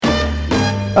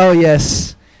Oh,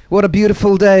 yes. What a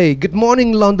beautiful day. Good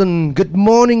morning, London. Good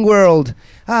morning, world.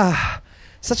 Ah,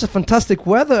 such a fantastic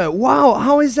weather. Wow,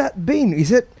 how has that been?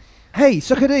 Is it... Hey,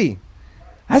 Sokadi,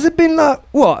 has it been like,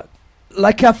 what?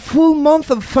 Like a full month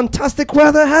of fantastic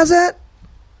weather, has it?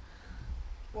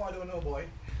 Oh, I don't know, boy.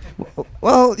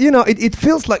 Well, you know, it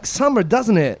feels like summer,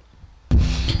 doesn't it?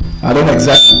 I don't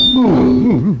exactly...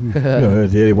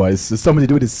 Yeah, boy, it's something to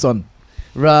do with the sun.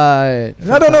 Right.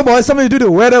 I don't know, boy. It's something to do with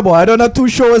the weather, boy. I don't know. Too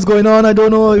sure what's going on. I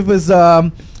don't know if it's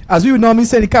as we would normally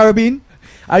say in the Caribbean.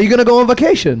 Are you gonna go on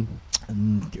vacation?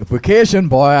 Vacation,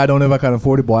 boy. I don't know if I can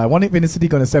afford it, boy. I wonder if the city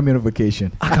gonna send me on a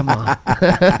vacation. Come on.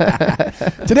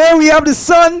 Today we have the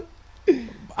sun,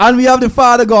 and we have the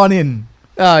Father gone in.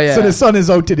 Oh yeah. So the sun is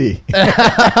out today.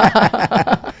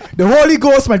 The Holy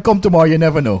Ghost might come tomorrow. You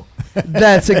never know.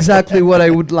 That's exactly what I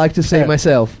would like to say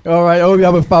myself. All right. I hope you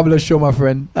have a fabulous show, my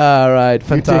friend. All right.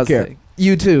 Fantastic. You take care.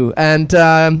 You too. And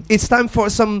it's time for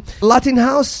some Latin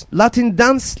house, Latin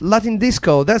dance, Latin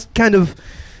disco. That's kind of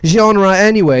genre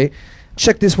anyway.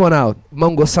 Check this one out.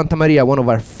 Mongo Santa Maria, one of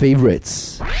our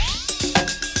favorites.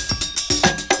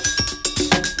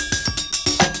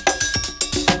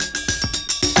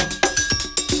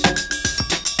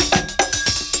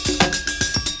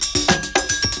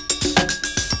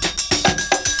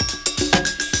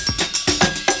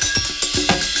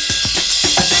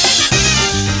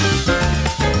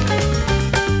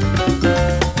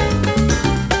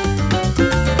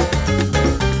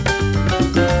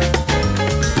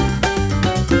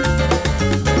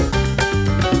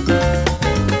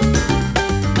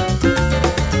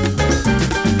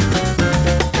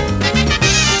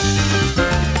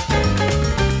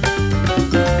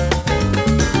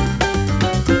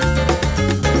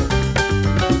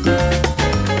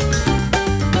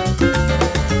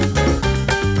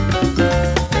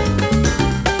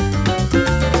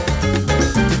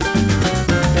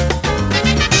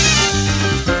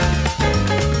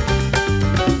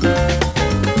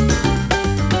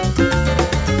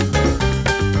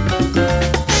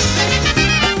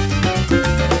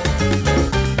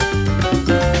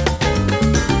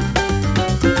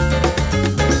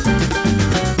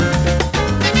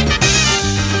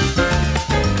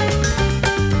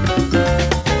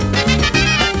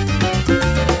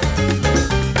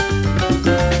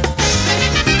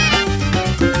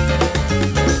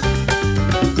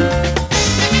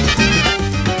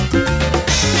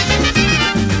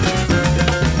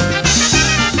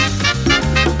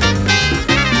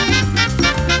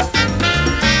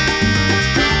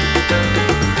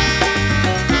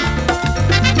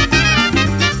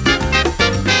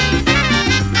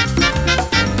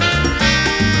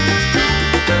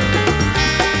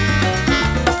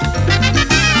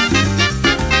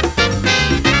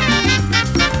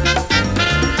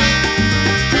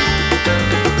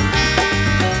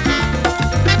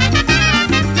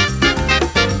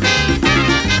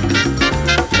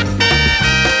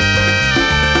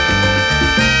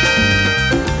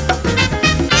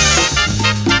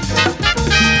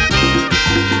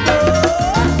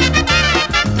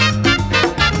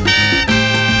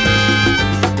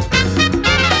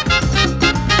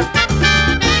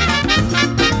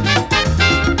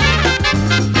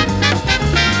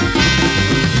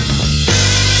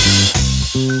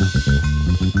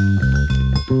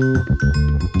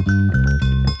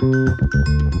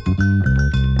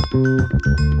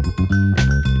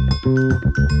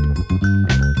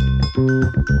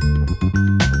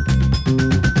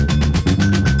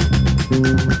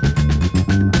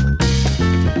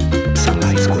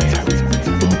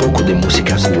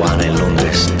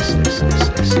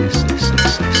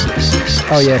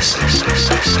 Oh, yes.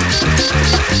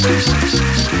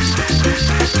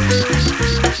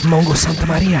 Mongo Santa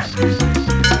Maria.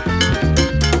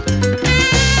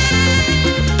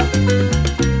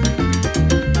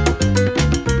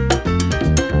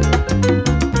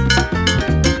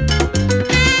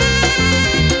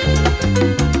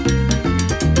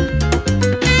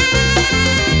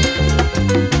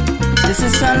 This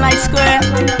is Sunlight Square,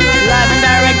 live and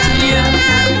direct to you.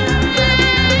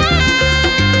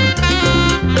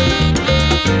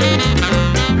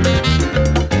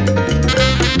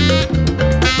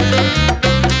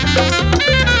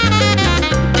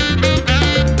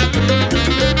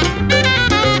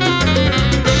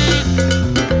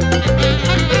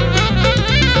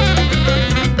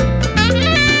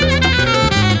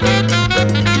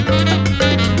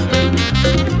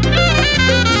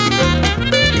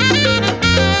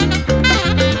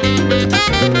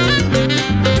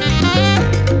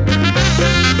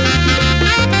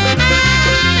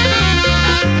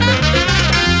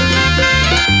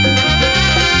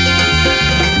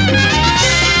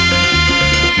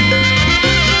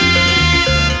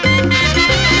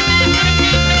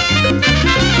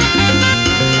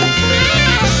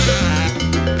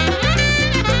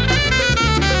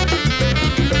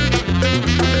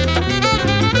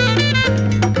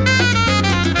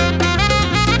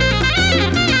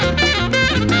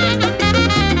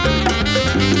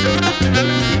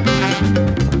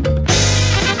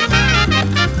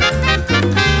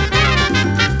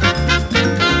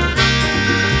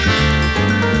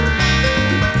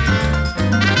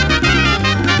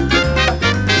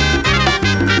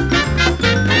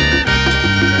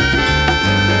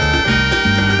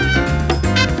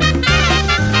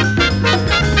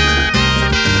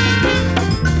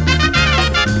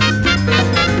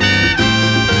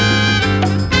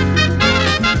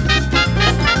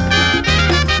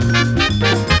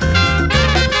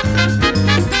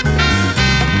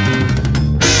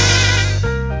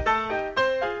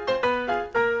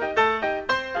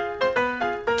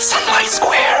 Sunlight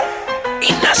Square,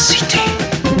 Inner City.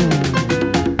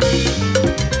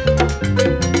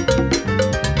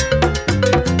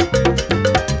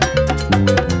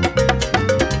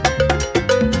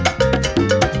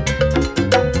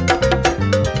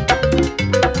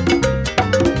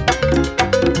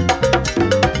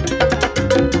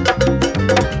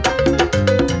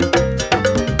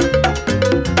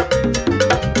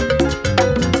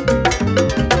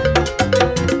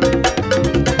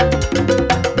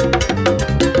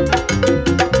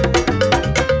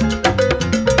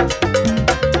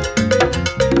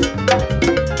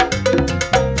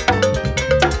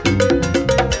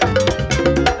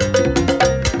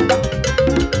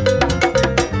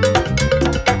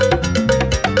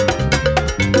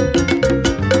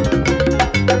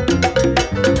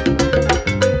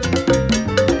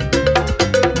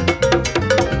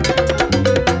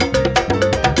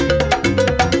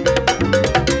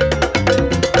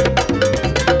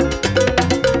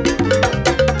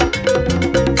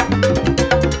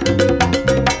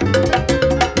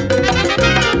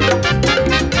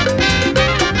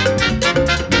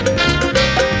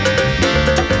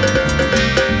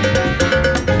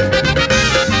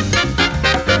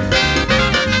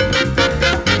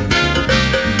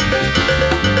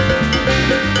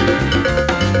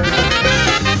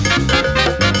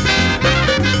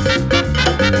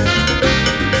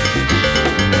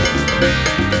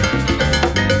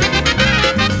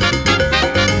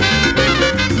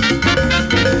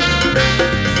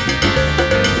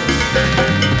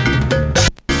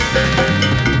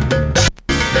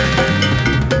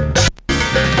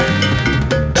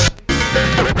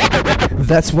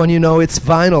 That's when you know it's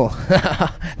vinyl.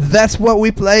 That's what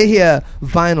we play here.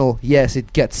 Vinyl. Yes,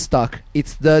 it gets stuck.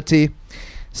 It's dirty.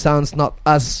 Sounds not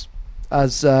as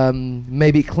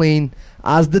maybe clean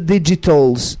as the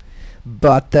digitals,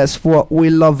 but that's what we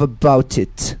love about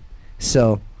it.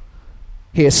 So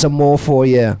here's some more for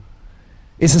you.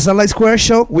 It's a Sunlight Square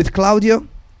show with Claudio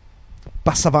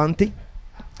Passavanti,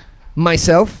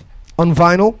 myself on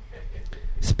vinyl,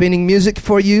 spinning music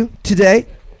for you today.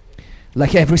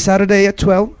 Like every Saturday at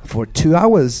 12 for 2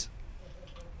 hours.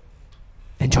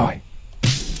 Enjoy.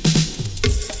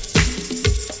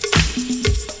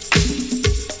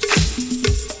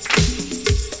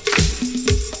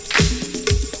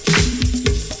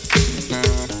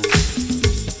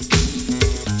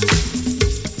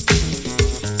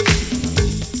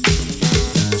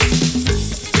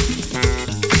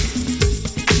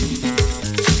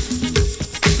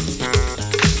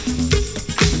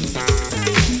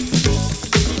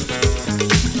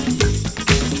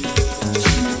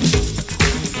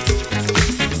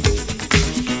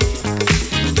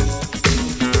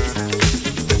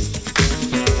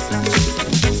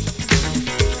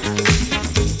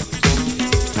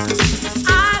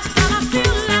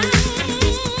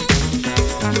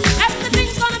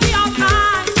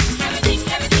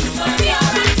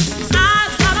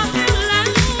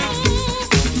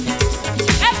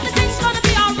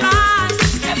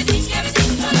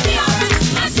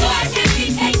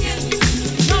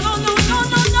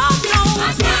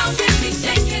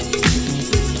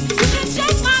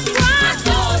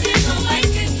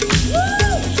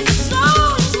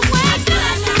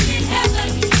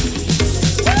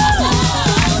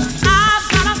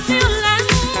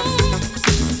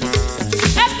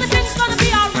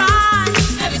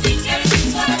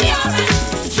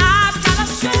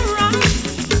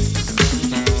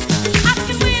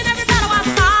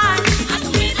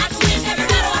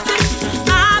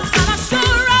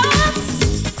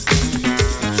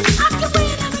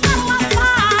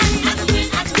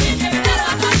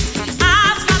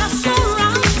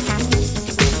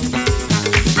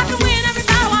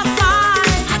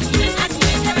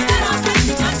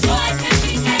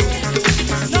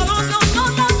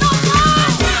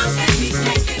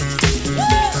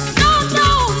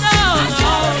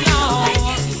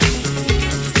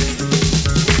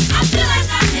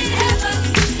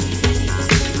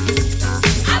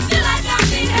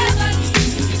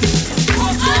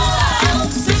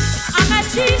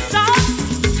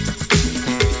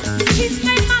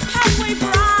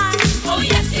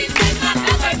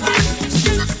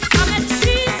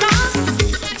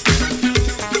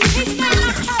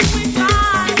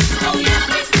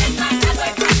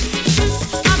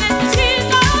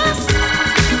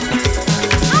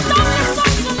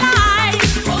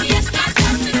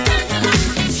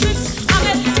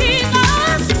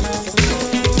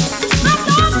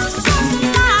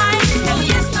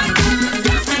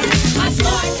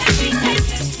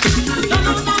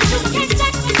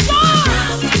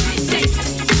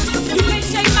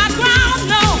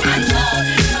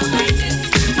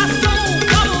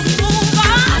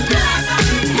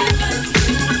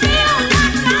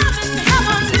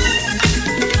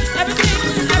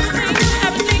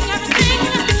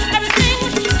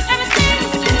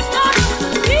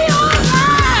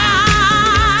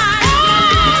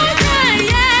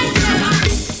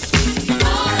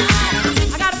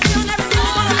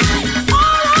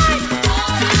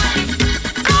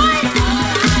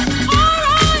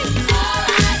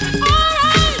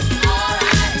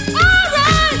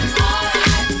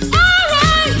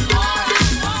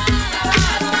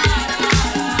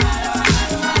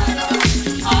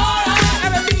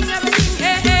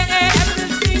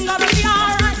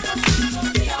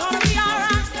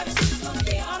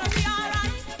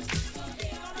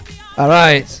 All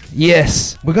right.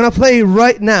 Yes. We're going to play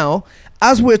right now.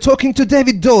 As we're talking to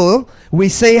David Doyle, we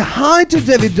say hi to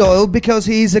David Doyle because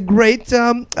he's a great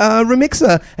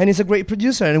remixer and he's a great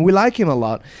producer and we like him a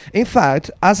lot. In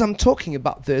fact, as I'm talking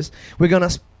about this, we're going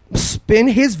to spin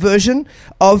his version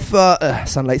of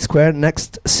Sunlight Square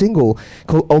next single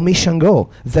called Omi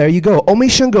Shango. There you go. Omi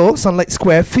Shango, Sunlight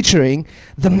Square featuring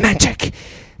the magic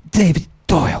David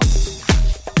Doyle.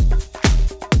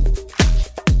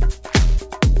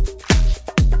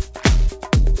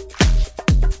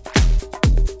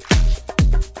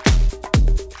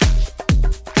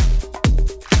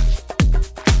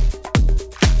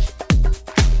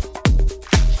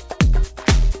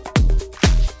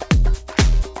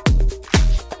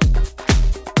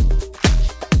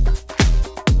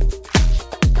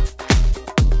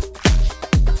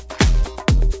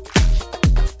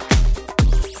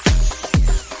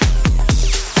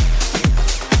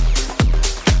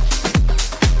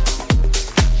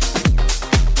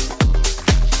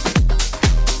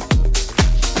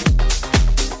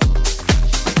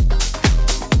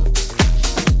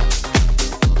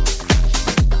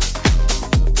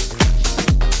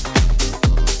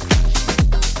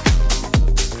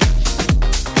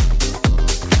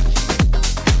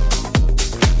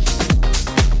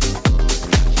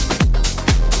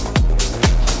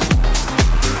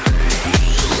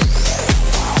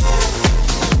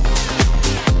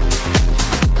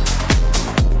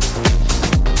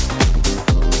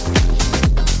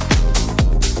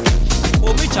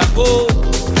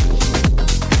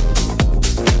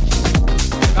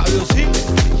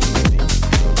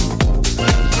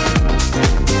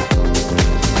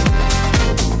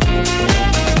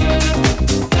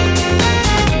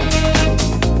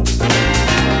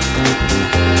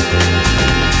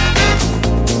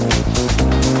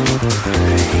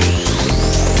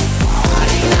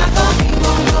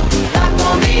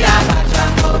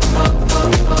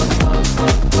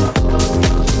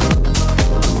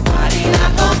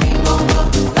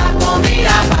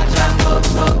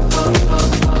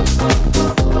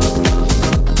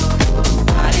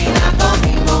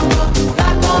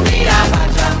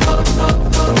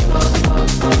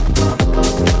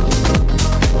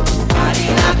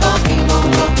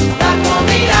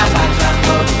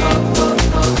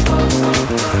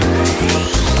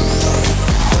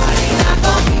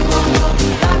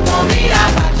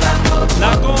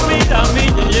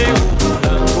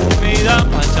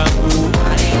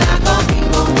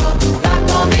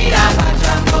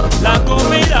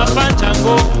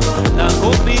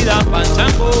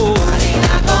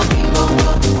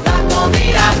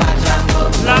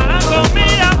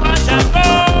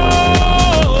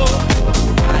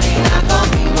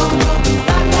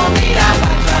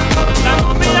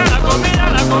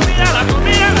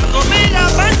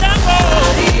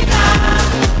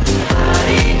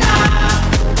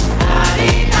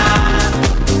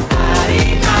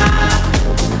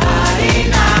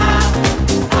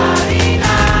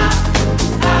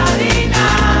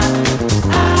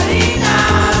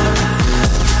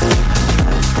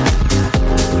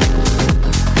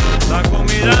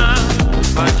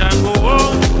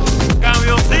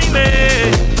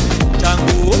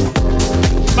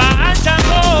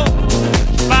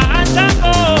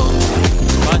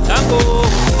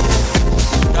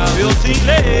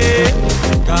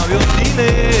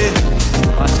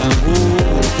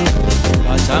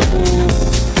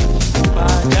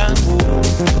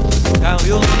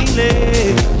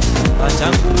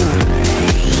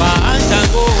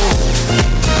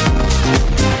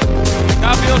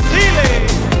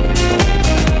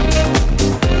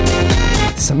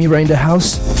 Samira in the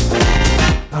house.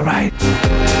 All right.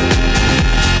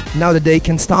 Now the day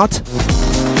can start.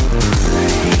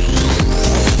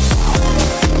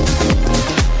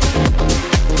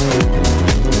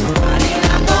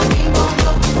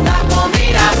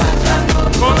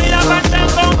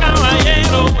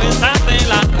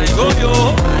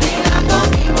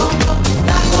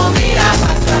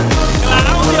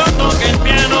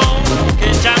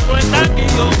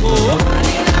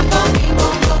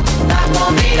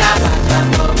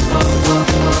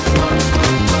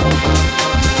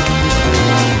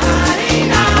 Harina,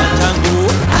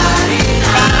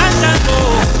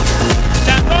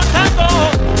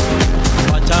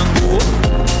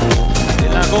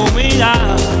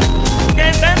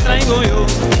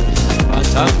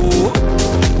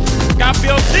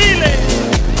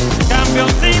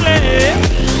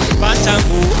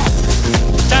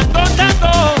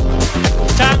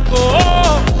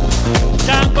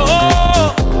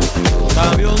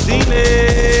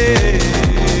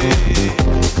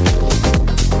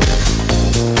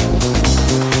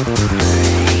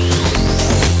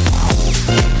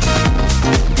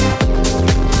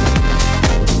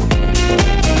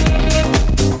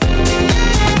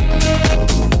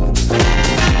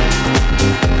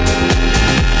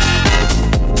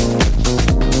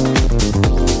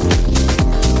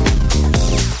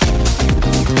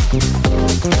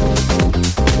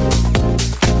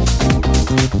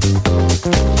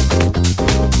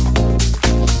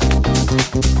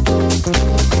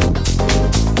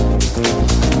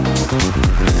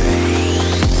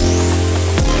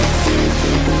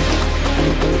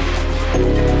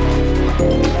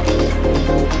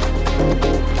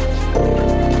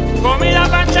 Comida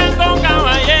pachangón,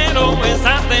 caballero,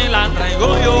 esa te la traigo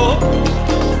yo.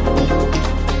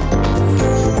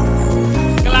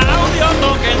 Claudio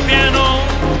toca el piano,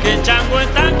 que chango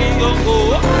está aquí gongo.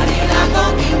 Harina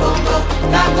con quimbongo,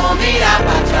 la comida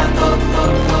pachangón.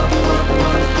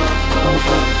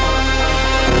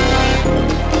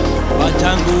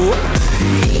 Pachango,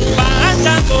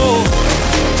 pachango,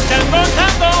 chango,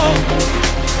 chango,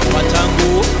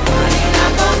 pachango.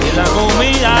 Y la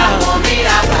comida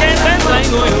que te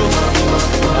traigo yo.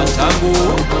 Pachango,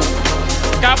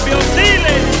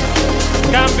 campeoncile,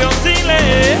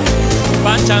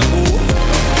 pachango,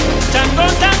 chango,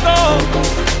 chango,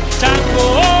 chango,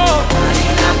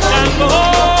 chango,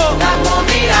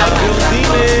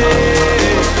 campeoncile.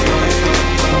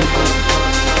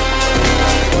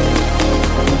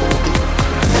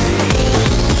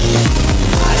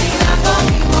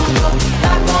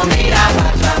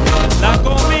 La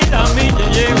comida mi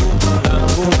llevo, la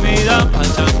comida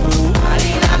pachango.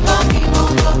 Harina con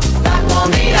quimbongo, la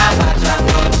comida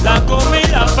pachangón. La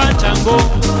comida pachango,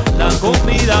 la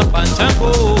comida pachango.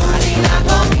 Harina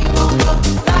con quimbongo,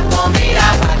 la comida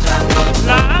pachangón.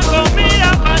 La comida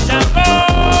pachango.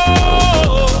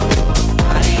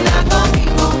 Harina con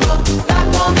quimbongo, la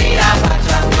comida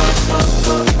pachangón.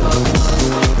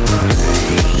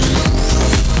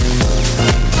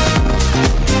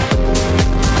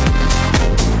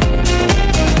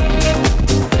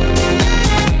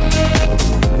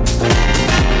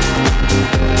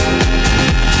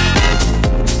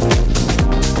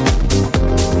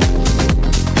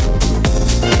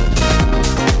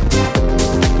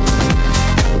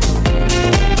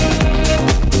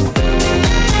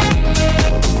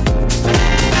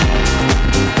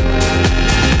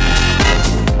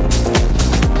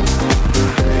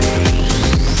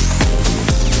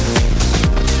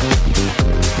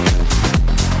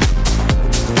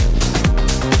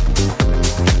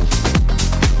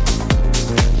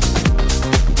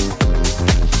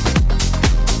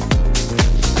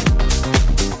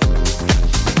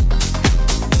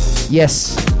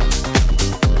 Yes.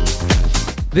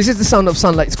 This is the sound of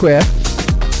Sunlight Square.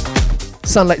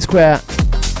 Sunlight Square,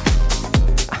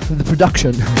 the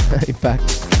production, in fact.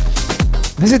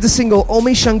 This is the single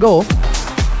Omi Shango,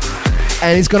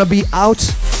 and it's gonna be out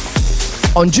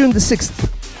on June the 6th,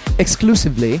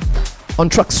 exclusively on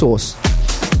Truck Source.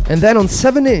 And then on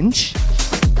 7-inch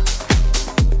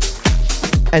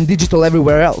and digital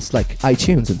everywhere else, like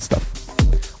iTunes and stuff.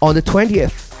 On the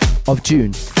 20th of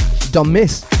June, don't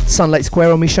miss Sunlight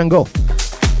Square Omi Shango,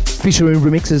 featuring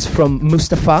remixes from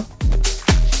Mustafa,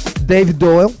 David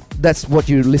Doyle, that's what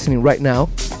you're listening right now,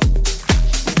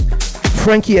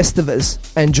 Frankie Estevez,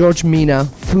 and George Mina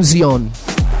Fusion.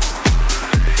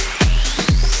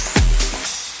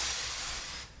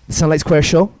 The Sunlight Square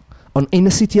Show on Inner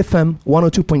City FM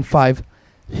 102.5,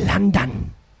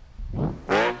 London.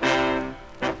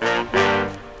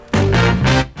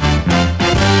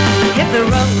 Hit the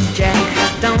road, Jack.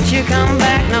 Don't you come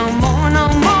back no more, no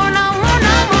more, no more,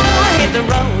 no more. Hit the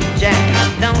road, Jack.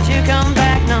 Don't you come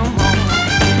back no more.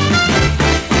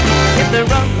 Hit the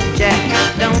road, Jack.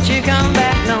 Don't you come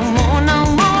back no more, no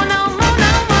more, no more,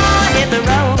 no more. Hit the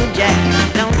road, Jack.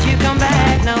 Don't you come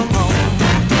back no more.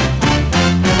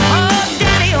 Oh,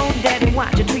 daddy,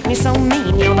 why'd you treat me so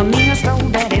mean? You're the meanest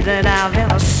old daddy that I've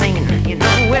ever seen. You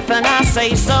know, if and I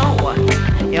say so,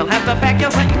 you'll have to pack your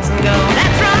things and go.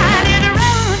 That's right, hit the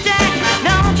road, Jack.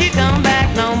 Don't you come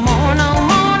back no more, no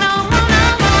more, no more,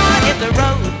 no more. Hit the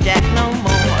road, Jack, no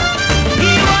more.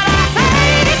 Hear what I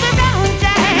say, hit the road,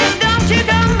 Jack. Don't you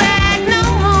come back no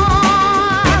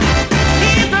more.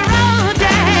 Hit the road,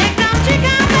 Jack. Don't you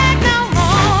come back no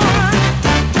more.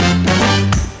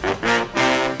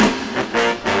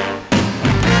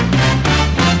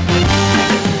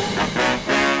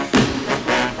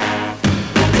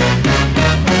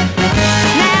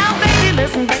 Now, baby,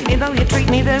 listen, baby, though you treat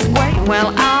me this way,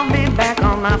 well, I'll be back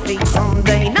on my feet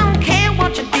someday. Don't care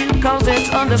what you do, cause it's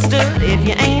understood. If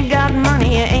you ain't got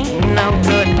money, you ain't no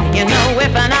good. You know,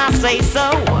 if and I say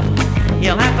so,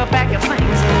 you'll have to pack your things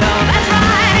and go. That's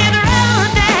right, hit the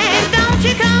road, Jack. Don't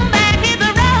you come back. Hit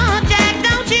the road, Jack.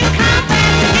 Don't you come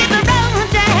back. Hit the road,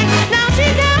 Jack. Don't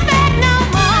you come back no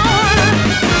more.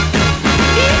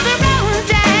 Hit the road,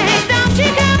 Jack. Don't you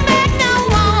come back no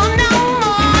more, no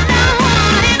more, no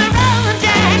more. Hit the road,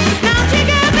 Jack. Don't you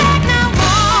come back no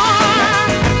more.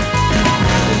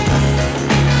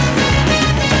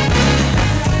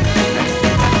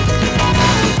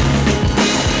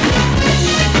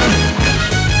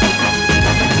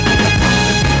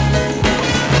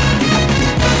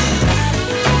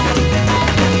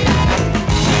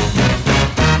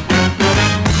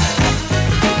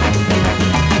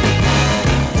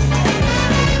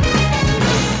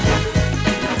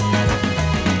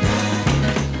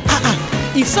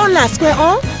 Is Sunlight Square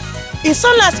on? Is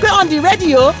Sunlight Square on the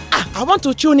radio? I want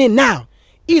to tune in now.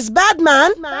 Is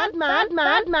Badman?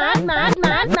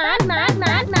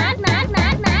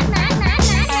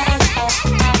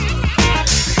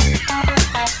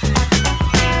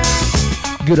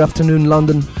 Good afternoon,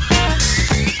 London.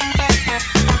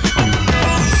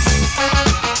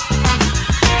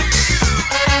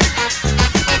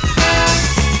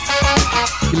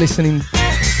 You're listening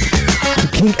to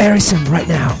King Harrison right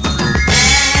now.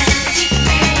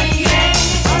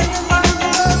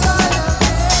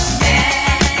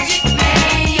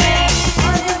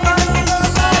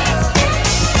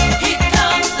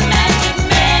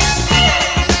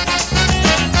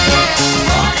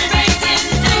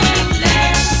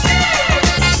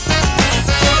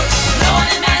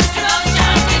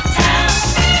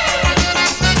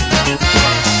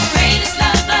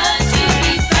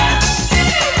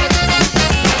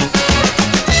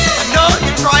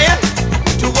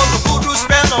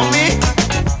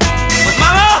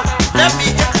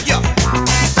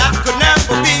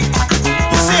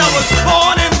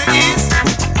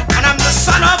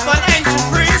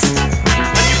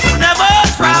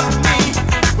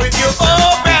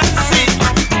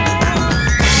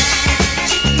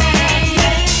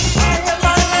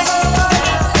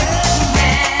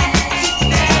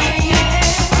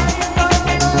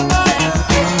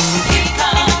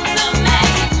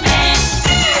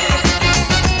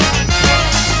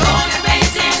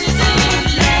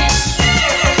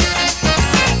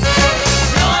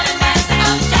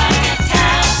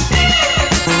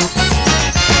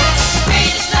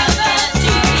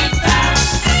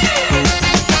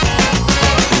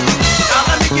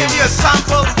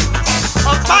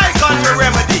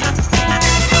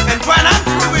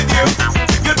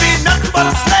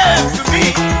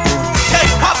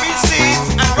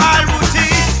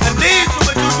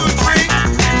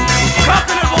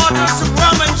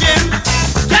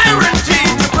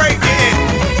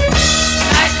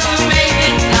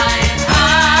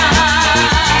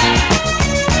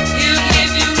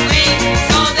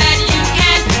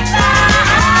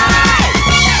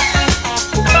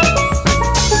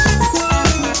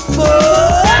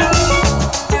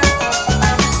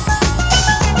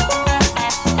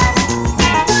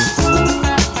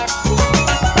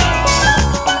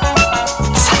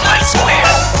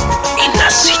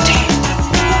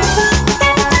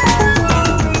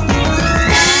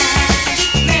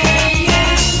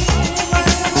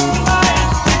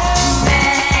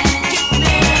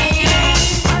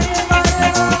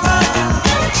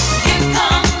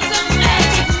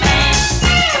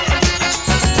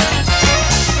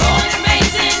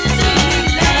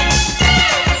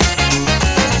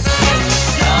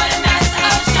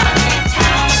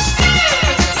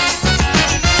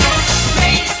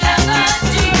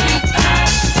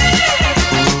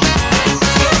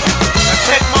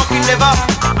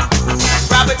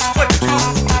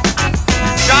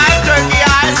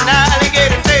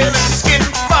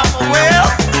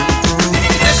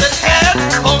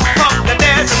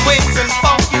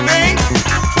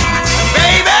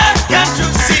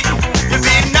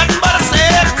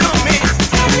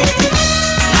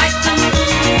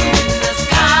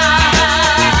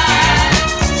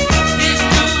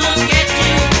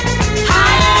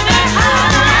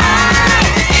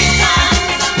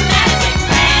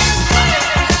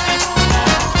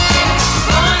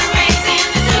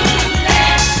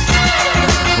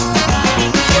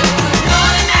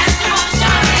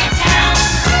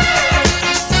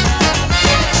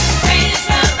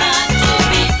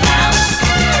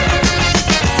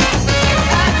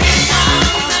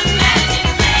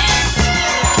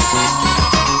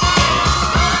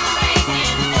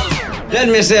 Let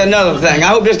me say another thing. I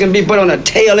hope this can be put on the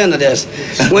tail end of this.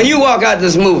 When you walk out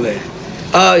this movie,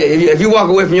 if you walk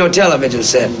away from your television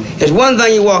set, it's one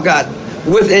thing you walk out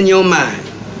with in your mind.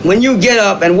 When you get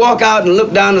up and walk out and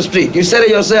look down the street, you say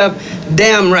to yourself,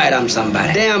 damn right I'm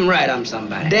somebody. Damn right I'm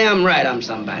somebody. Damn right I'm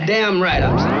somebody. Damn right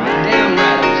I'm somebody. Damn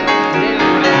right I'm somebody.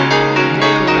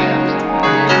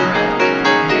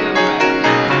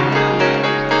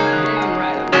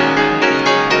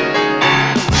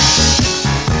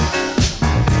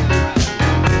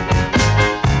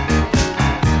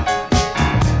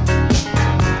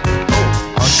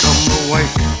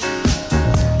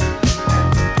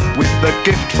 The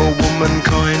gift for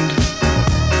womankind.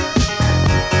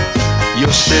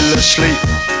 You're still asleep,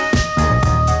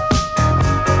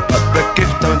 but the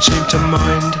gift don't seem to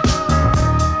mind.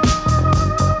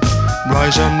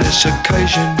 Rise on this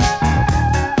occasion,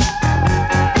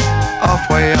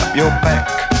 halfway up your back,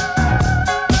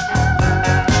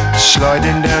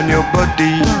 sliding down your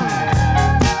body,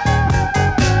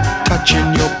 touching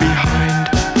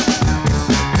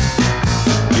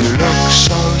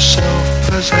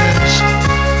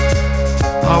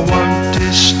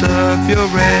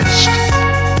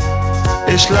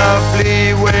is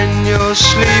lovely when you're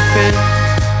sleeping,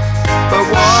 but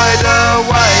wide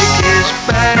awake is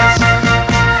best.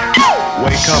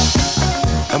 Wake up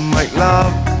and make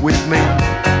love with me.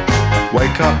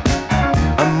 Wake up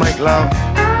and make love.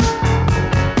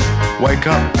 Wake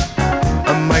up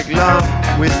and make love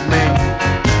with me.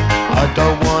 I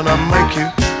don't wanna make you,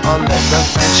 I'll let the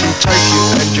fancy take you,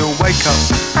 and you'll wake up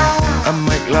and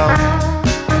make love.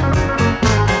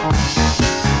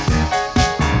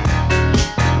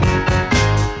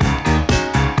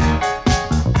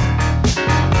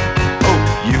 Oh,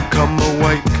 you come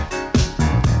awake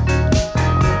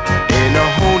in a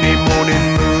horny morning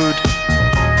mood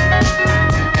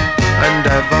and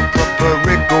have a proper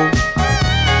wriggle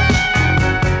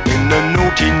in the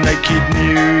naughty naked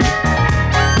nude.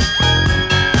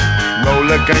 Roll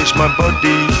against my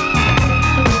body,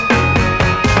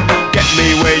 get me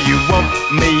where you want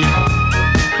me.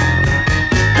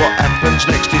 What happens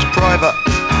next is private,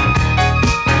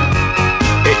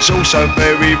 it's also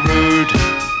very rude.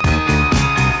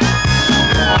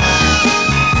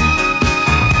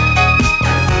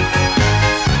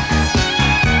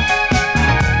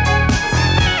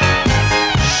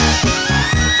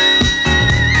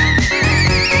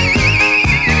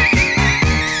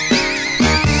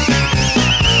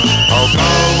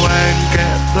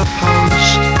 The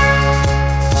post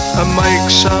and make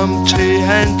some tea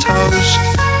and toast.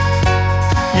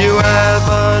 You have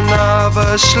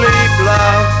another sleep,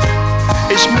 love.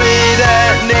 It's me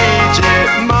that needs it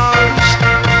most.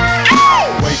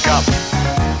 Wake up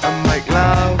and make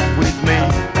love with me.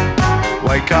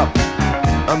 Wake up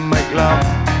and make love.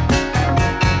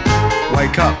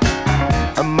 Wake up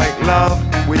and make love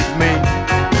with me.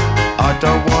 I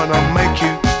don't wanna make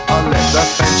you, I'll let the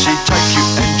fancy take you,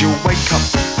 and you'll wake up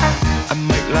and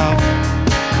make love.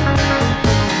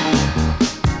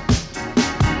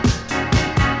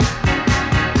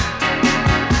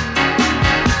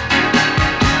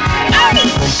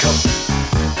 Wake up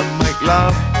and make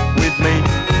love with me.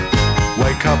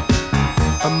 Wake up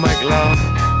and make love.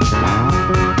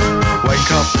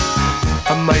 Wake up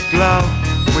and make love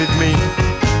with me.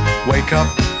 Wake up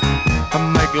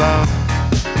and make love.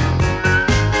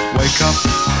 Wake up.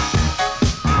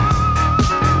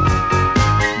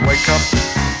 Wake up.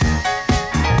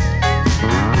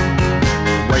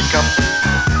 Wake up.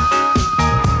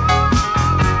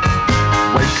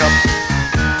 Wake up.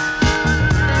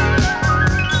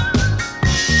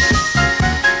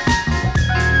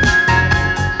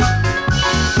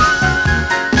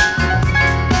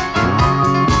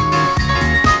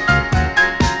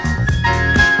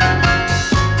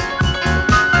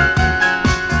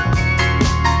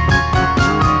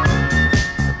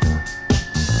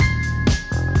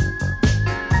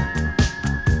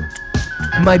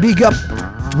 My big up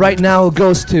right now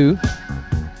goes to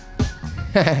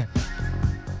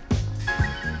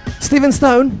Stephen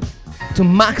Stone, to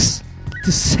Max,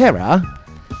 to Sarah,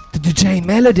 to DJ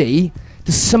Melody,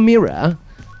 to Samira,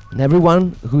 and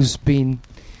everyone who's been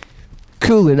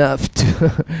cool enough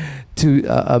to tune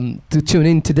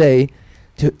in today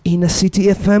to Inner City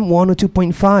FM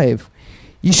 102.5.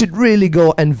 You should really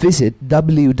go and visit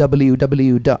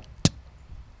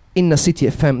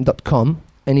www.innercityfm.com.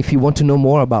 And if you want to know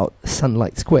more about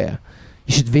Sunlight Square,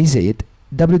 you should visit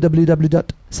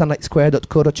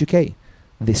www.sunlightsquare.co.uk.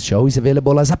 This show is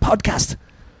available as a podcast.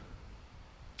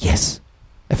 Yes,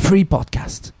 a free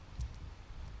podcast.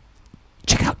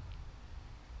 Check out.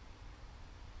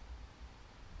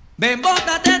 Ven,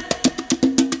 bótate.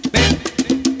 Ven,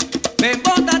 ven,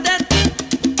 bótate.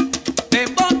 Ven,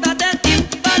 bótate.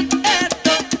 Timbal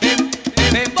esto. Ven,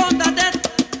 ven, bótate.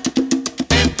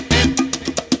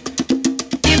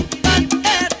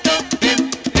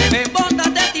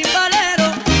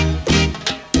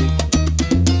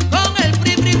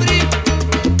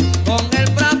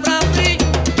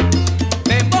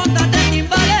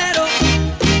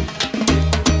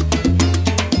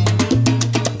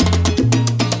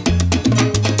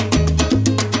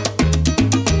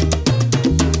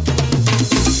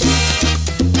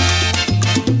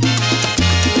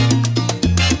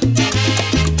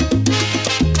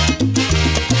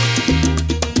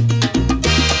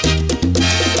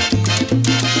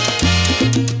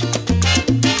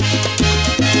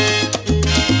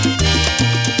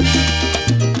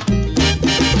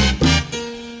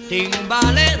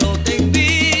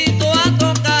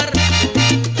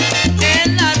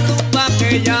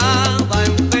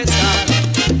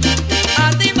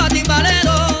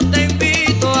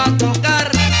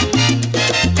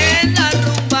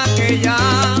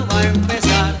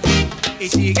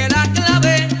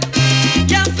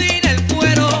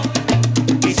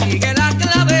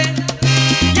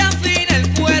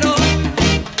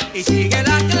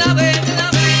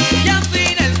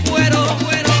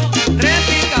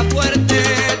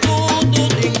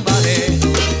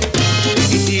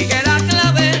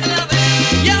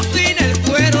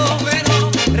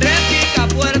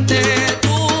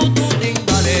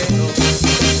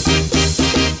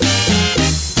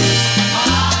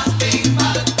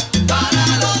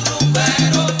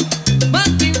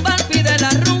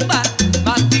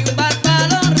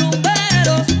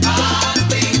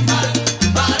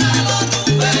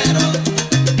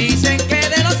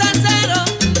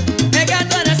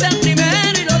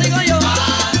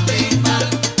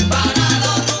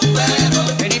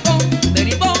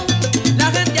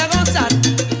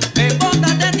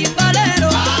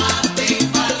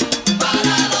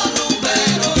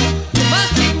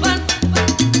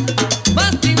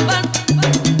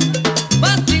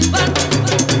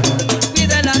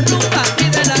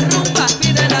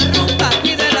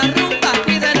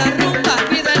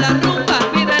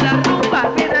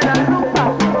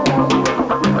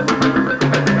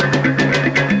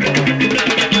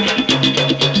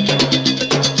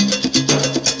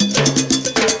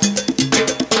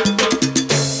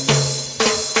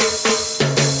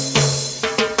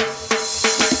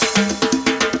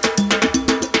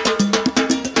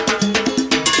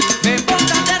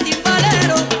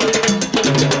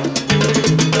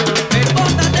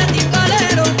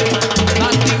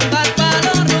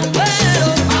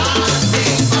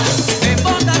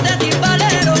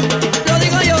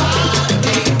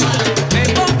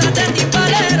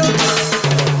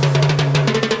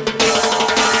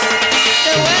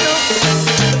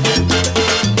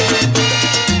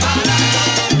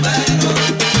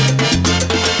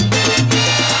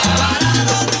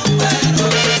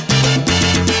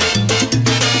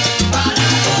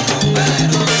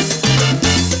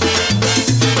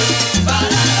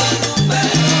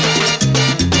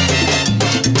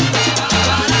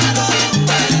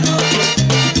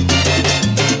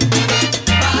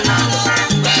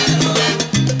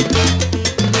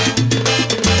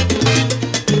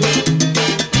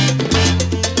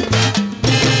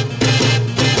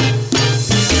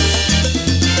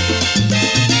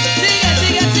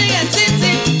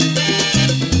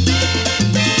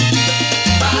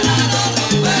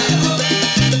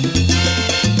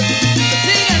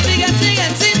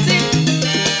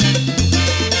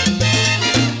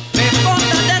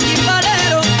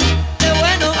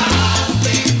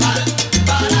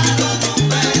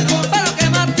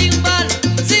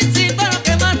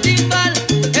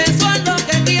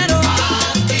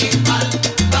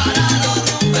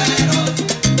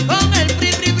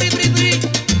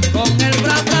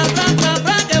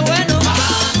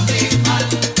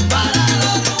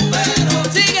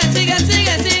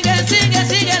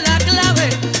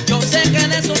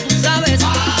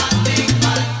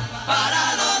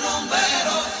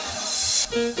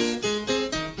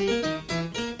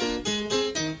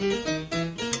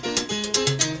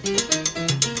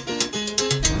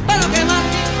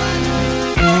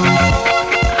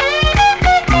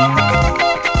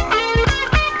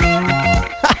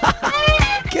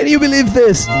 Can you believe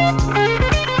this?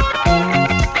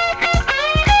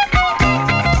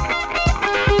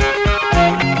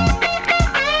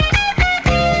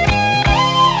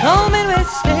 Come due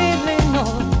stelle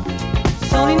noi,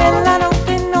 soli nella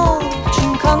notte noi ci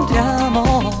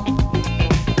incontriamo.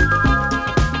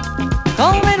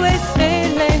 Come due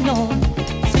stelle noi,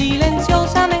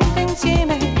 silenziosamente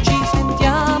insieme ci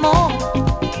sentiamo.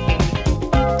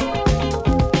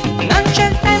 Non c'è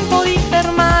il tempo di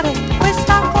fermare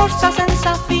questa corsa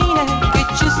senza fine che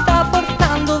ci sta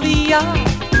portando via.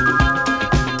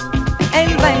 E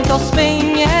il vento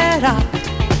spegnerà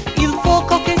il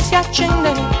fuoco che si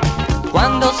accende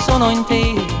quando sono in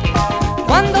te,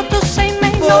 quando tu sei in me.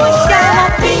 Noi siamo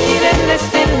figli delle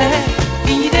stelle,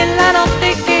 figli della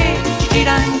notte che ci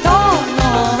gira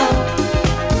intorno.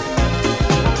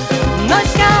 Noi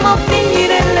siamo figli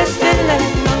delle stelle,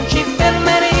 non ci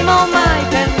fermeremo mai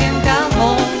per niente al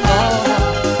mondo.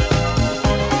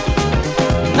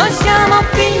 Noi siamo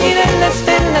figli delle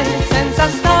stelle, senza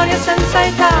storia, senza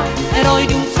età, eroi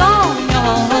di un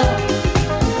sogno.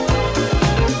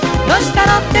 Noi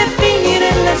stanotte figli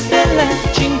delle stelle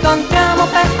ci incontriamo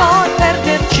per poi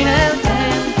perderci nel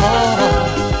tempo.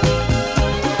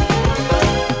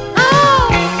 Oh!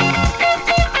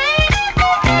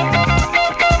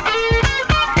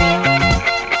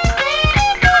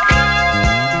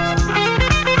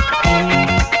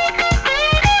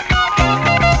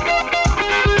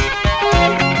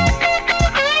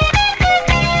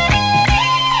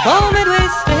 Come due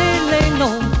stelle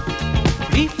noi,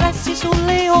 riflessi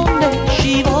sulle onde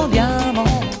scivoliamo.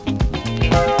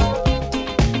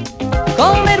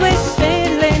 Come due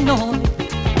stelle noi,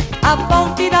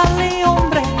 avvolti dalle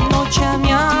ombre noi ci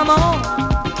amiamo.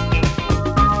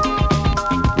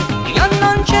 Io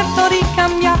non cerco di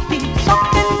cambiarti, so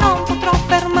che non potrò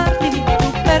fermarti,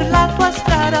 tu per la tua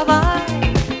strada vai.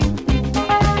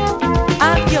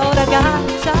 Addio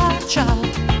ragazza, ciao,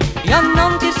 io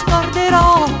non ti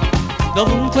scorderò,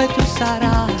 dovunque tu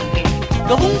sarai,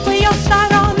 dovunque io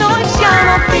sarò. Noi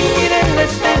siamo figli delle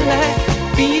stelle,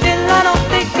 figli della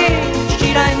notte che ci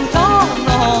gira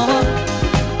intorno.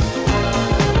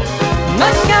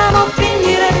 Noi siamo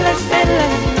figli delle stelle,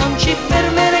 non ci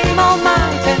fermeremo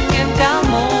mai per niente al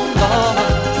mondo.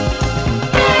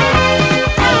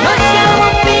 Noi siamo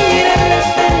figli delle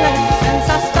stelle,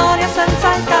 senza storia,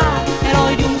 senza età,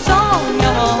 eroi di un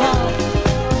sogno.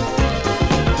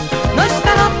 Noi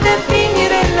stanotte figli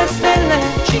delle stelle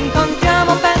ci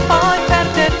incontriamo per poi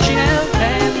perderci nel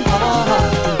tempo.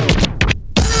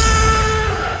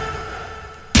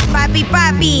 Papi,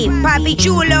 papi, papi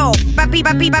chulo, papi,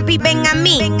 papi, papi, ven a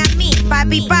mí.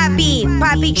 Papi, papi,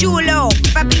 papi chulo,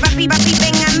 papi, papi, papi,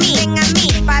 ven a mí.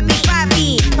 Papi,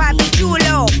 papi, papi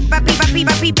chulo, papi, papi,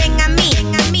 papi, ven a mí.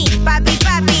 Papi,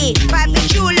 papi, papi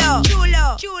chulo,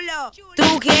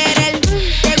 tú quieres,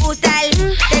 te gusta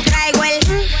el, te traigo el,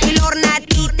 y Lorna a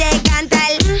ti te canta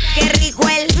el, qué rico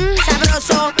el,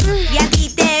 sabroso, y a ti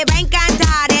te va a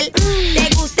encantar el, te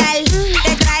gusta el,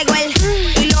 te traigo el,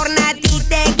 y Lorna a ti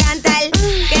te canta el,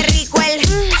 qué rico el,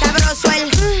 sabroso el,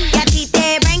 y a ti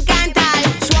te va a encantar.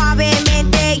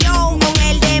 Suavemente yo con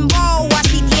el dembow,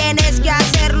 así tienes que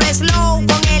hacerlo slow,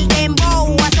 con el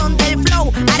dembow, a son del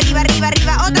flow, arriba, arriba,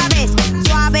 arriba, otra vez.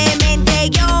 Suavemente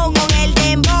yo con el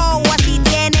dembow, así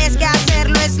tienes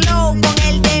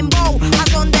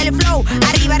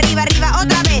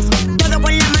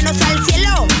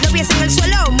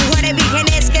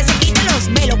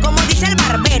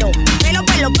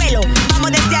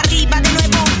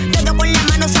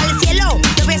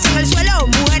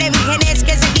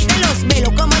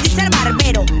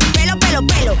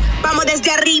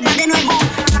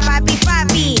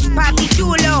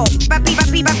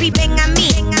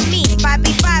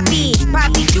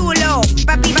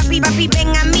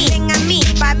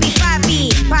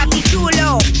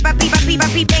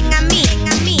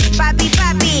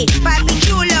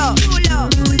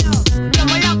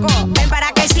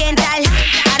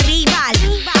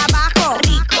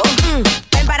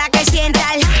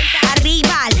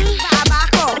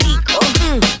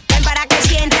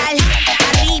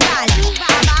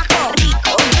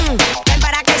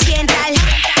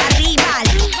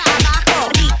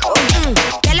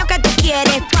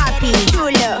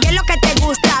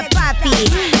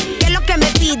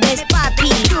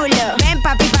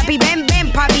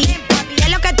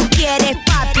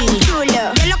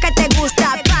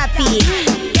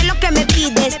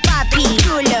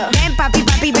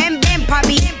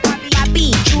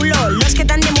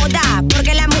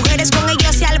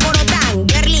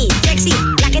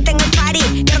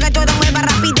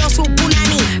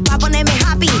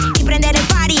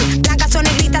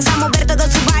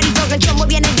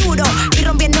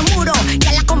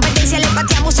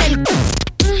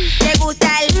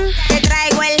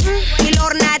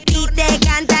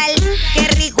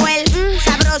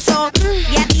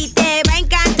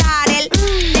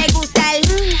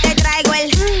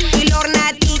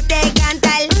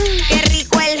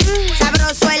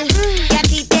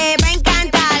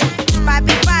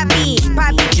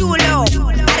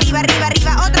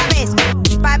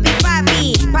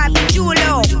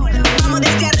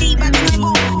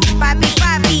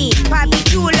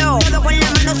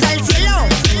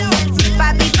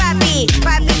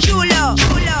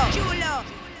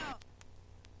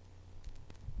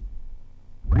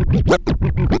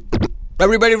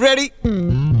Everybody ready?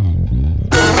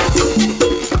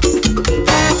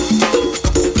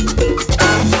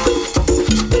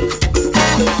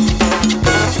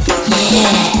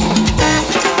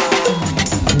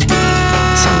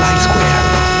 Sunlight Square,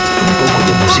 un poco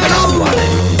de música cubana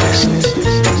en un mes.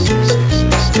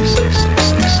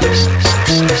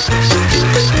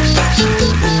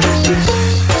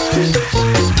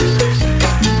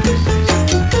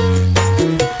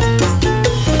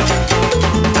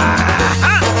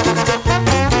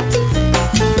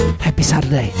 Happy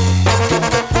Saturday.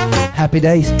 Happy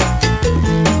days.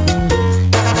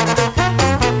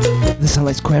 The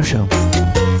Sunlight Square Show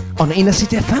on Inner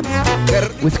City FM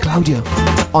with Claudio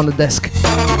on the desk.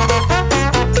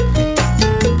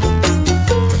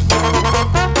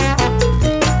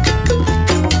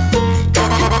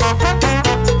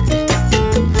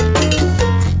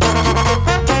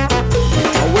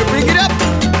 We bring it up.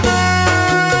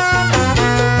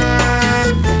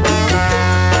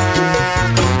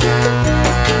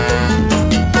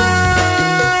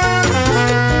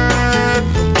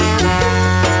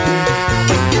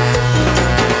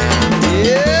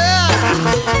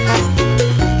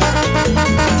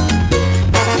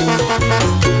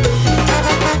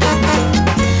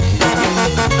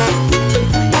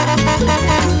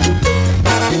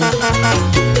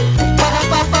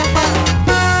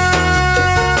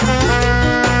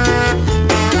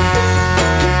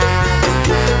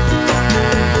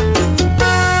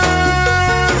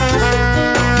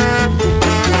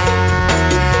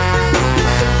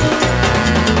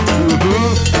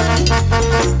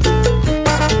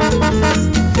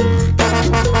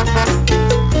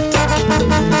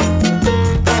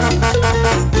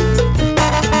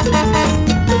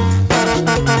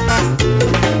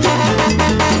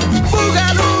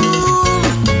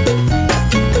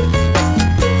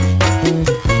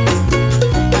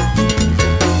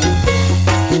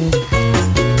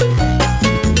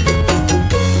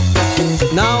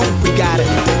 Now we got it.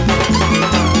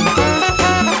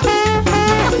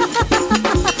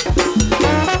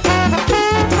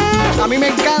 A mí me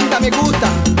encanta, me gusta.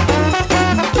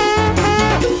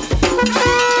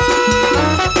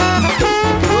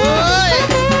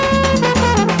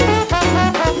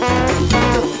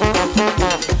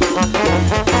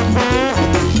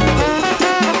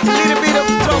 Little bit of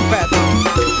trumpet.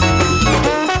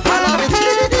 I love it.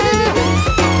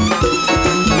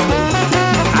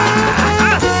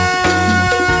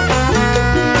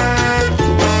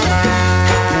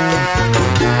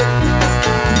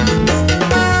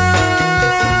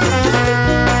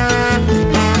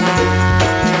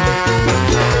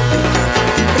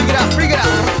 Bring it up.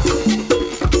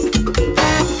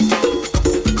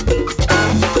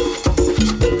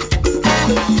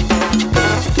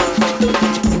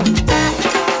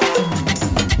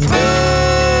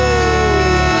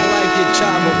 I like it,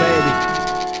 Chavo, baby.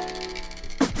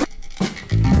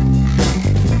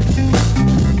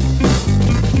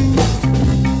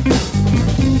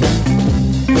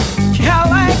 I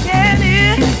like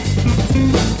it,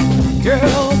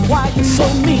 girl, why you so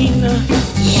mean?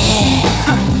 Yeah.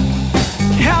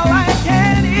 I like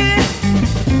it,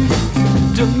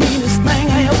 the meanest thing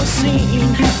I ever seen.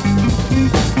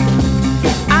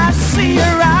 I see you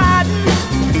riding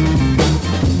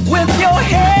with your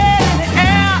head in the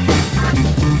air.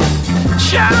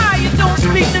 Child, you don't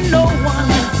speak to no one.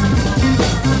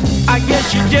 I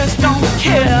guess you just don't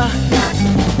care.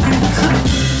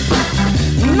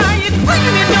 Now you think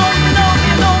you don't know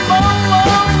me no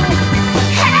more.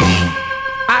 Hey,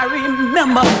 I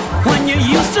remember when you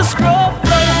used to scrub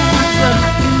floors.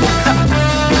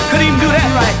 Couldn't even do that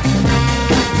right.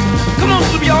 Come on,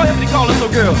 Snoopy, y'all help me call this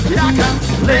little girl. Y'all come,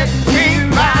 let me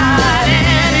ride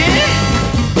in it.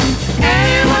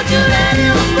 Hey, won't you let me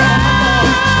ride?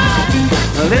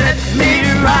 Let me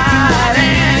ride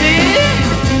in it.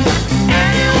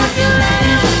 Hey, won't you let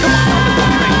me ride?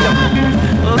 Come on,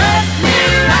 let me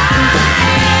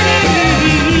ride in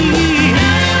it.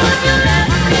 Hey, won't you let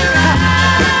me ride?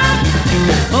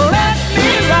 Let me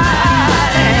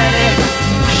ride in it.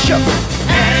 Sure.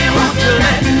 Hey, won't you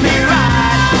let me ride?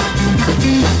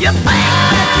 You think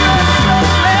that you're so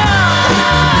loud?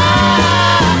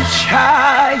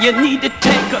 Child, you need to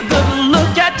take a good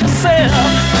look at yourself.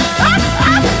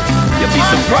 You'll be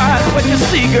surprised what you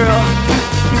see, girl.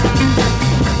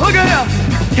 Look at her.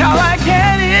 Y'all like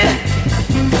candy?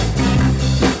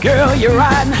 Girl, you're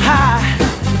riding high.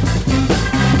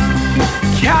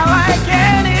 Y'all like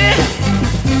candy?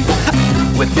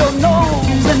 With your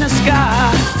nose in the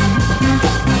sky.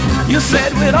 You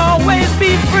said we'd always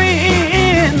be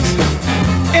friends,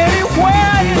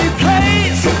 anywhere, any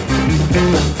place.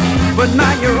 But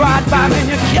now you ride by me in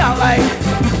your Cadillac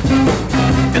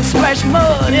and splash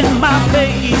mud in my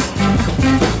face.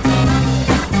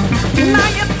 Now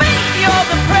you think you're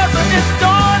the president's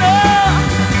daughter.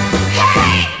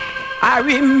 Hey! I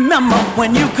remember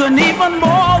when you couldn't even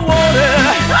boil water.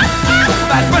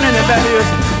 That's funny that is.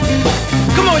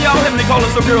 Come on, y'all, let me call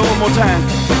us a girl one more time.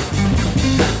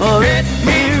 Let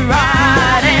me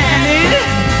ride Annie.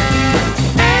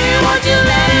 Annie, won't you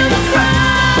let him cry?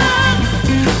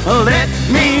 Let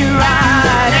me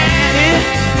ride Annie.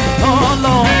 Oh,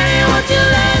 Lord. Annie, won't you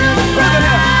let him cry?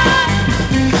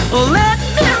 Let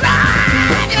me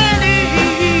ride Annie.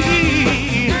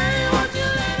 Annie, won't you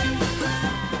let him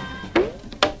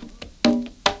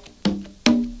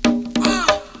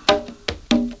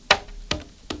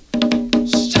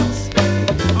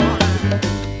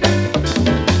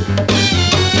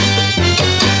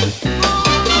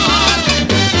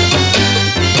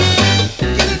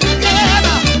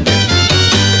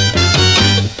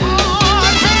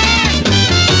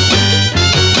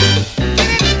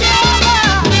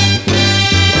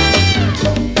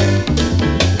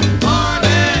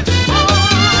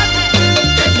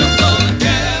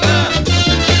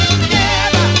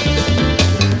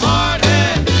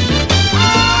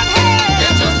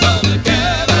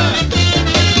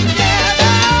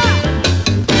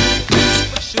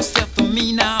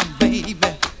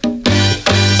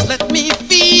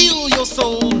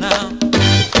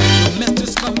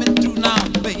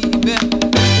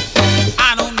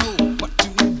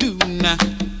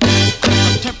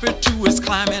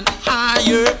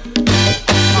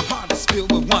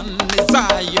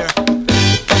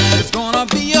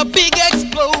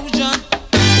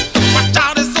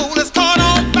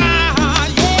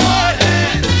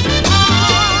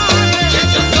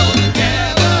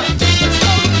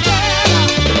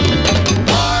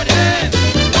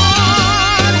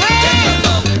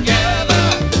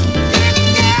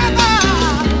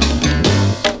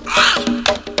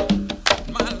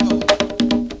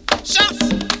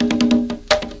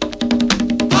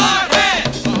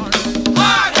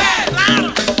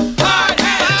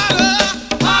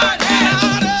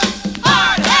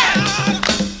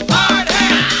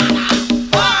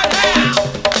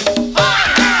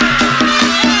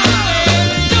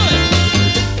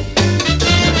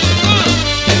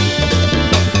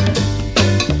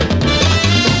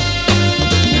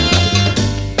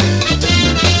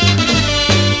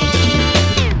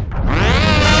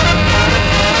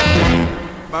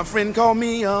call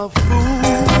me a fool.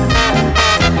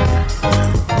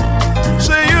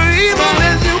 Say you're evil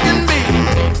as you can be.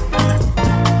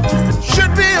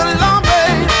 Should be alarmed,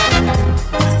 babe.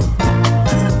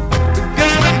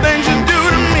 Against the things you do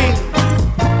to me.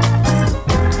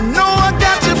 No, I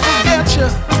got to forget you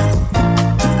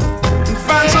and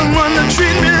find someone to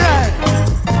treat me right.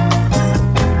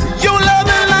 Your love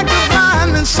is like the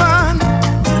blinding sun,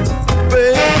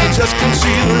 babe. I just can't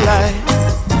see the light.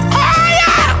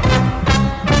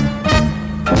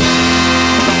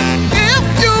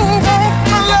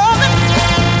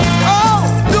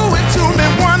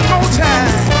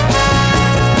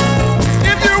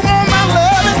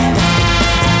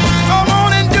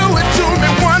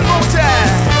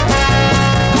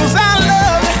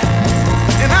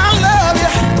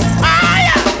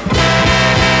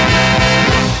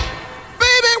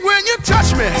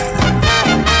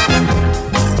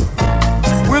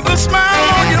 With a smile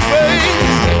on your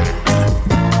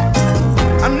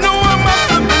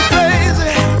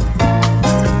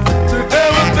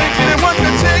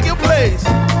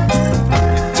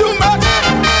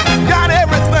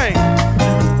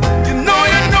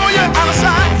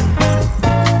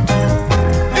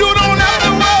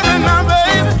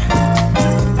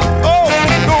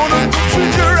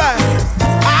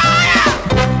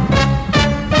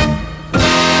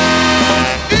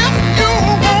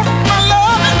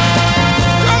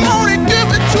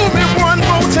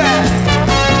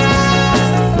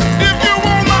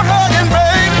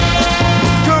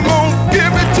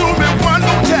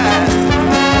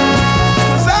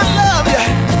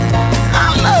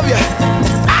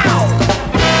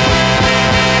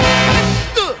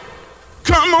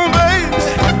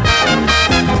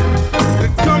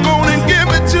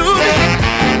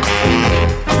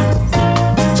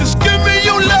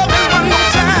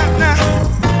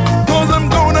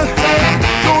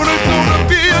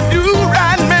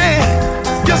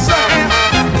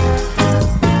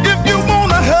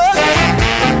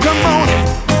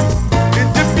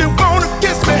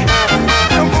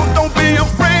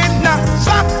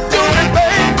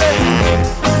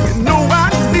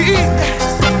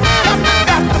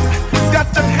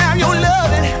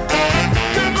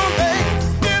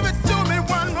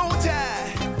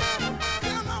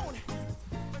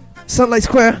Sunlight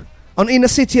Square on Inner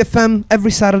City FM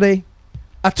every Saturday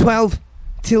at 12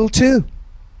 till 2.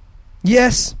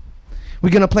 Yes, we're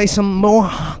gonna play some more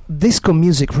disco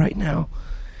music right now.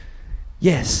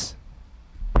 Yes.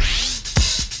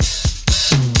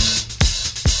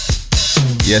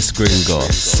 Yes, Gringo,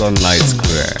 Sunlight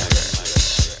Square.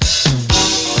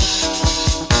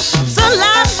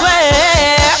 Sunlight Square,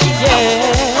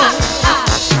 yeah.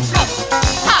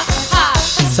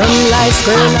 Sunlight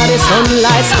Square, not the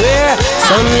Sunlight Square.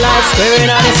 Sunlight Square,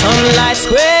 not the Sunlight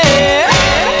Square.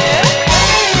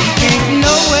 Ain't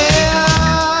nowhere,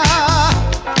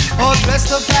 all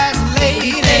dressed up as a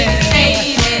lady.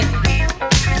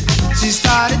 She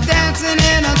started dancing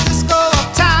in a disco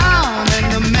uptown, and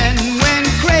the men went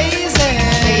crazy.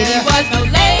 Lady was no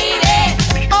lady.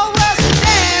 Oh, well, she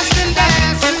danced and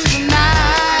danced through the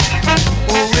night.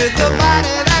 Oh, with a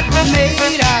body that was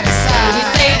made out of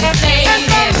sight. And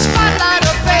from the spotlight,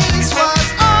 her face was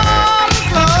on the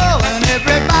glow, and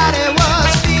everybody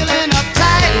was feeling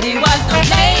uptight. Lady was no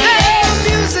lady. Then the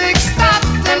music stopped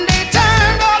and they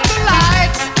turned off the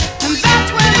lights, and that's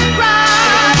when he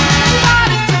cried,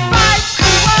 started to fight.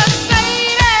 He was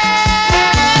Sadie,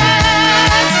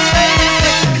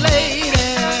 sexy lady.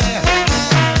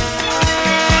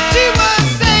 She was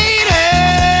Sadie.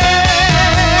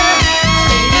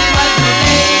 Lady was no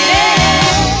lady.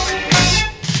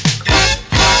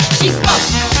 She smoked,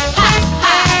 ha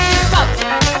ha. She smoked,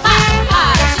 ha ha.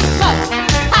 She smoked,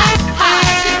 ha ha.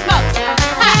 She smoked,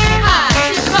 ha ha.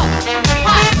 She smoked, ha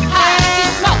ha. She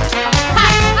smoked, ha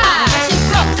ha. She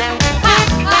smoked, ha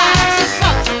ha. She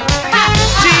smoked, ha ha.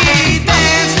 She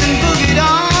danced and boogied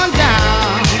on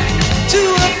down to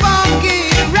a funky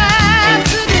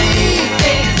rhapsody.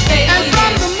 And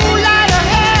from the moonlight her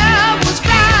hair was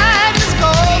bright as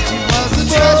gold. She was a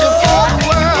treasure for the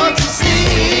world to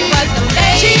see.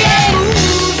 She had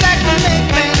moves that could make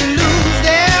men lose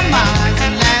their minds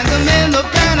and land them in the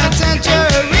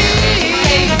penitentiary.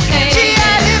 She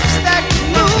had hips that could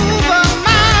move a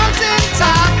mountain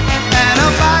top and a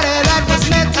body that was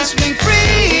meant to swing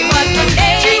free.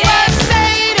 She was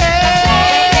Sadie.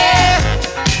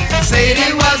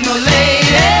 Sadie was no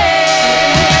lady.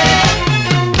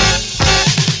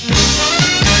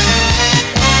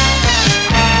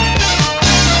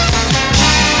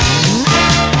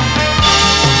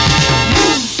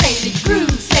 Move, Sadie,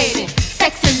 groove, Sadie,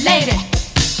 sexy lady.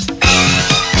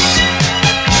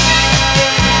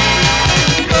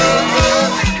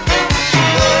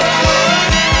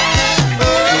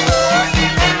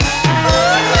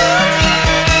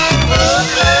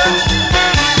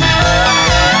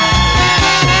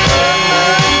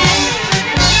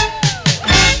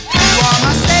 You are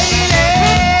my Sadie,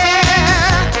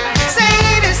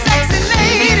 Sadie, sexy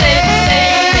lady. Yeah,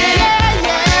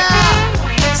 yeah.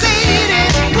 Sadie,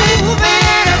 moving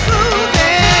and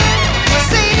grooving.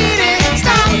 Sadie,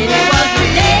 stomping her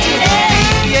feet.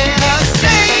 Yeah,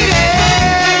 Sadie,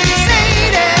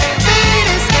 Sadie,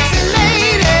 Sadie, sexy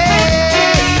lady.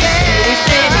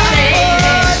 Yeah,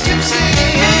 oh, gypsy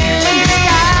in the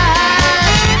sky,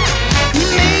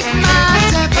 make my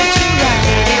temperature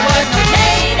rise.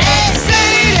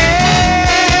 Sadie,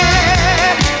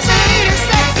 Sadie,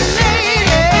 sexy lady,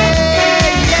 yeah.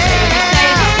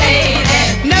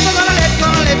 Never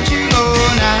gonna let you go,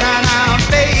 nah, nah, nah,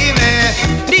 baby.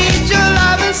 Need your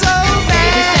loving so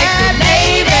bad,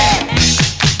 lady.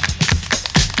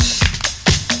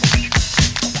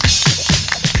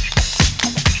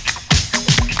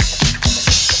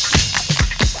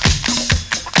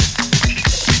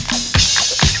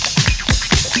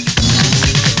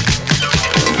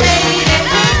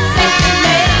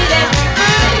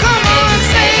 Come on,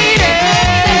 Sadie,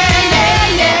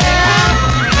 yeah, yeah.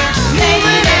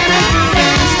 Moving and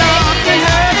grooving, stomping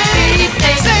her feet.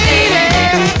 Sadie,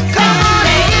 come on,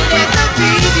 with the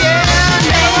beat, yeah.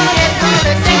 Never gonna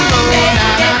let you go,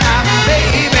 nah, nah, nah,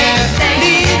 baby.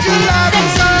 Need your loving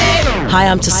so bad. Hi,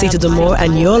 I'm Tasita Damore,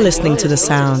 and you're listening to the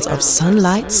sounds of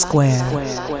Sunlight Square.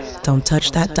 Don't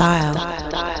touch that dial.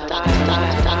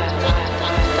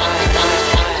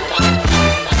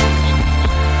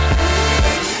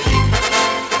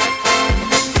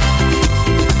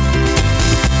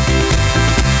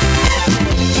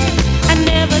 I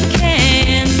never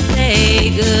can say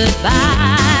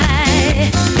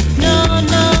goodbye. No,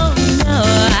 no, no.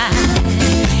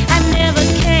 I never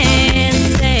can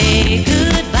say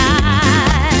goodbye.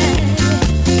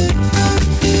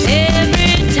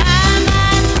 Every time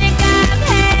I think I've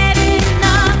had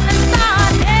enough,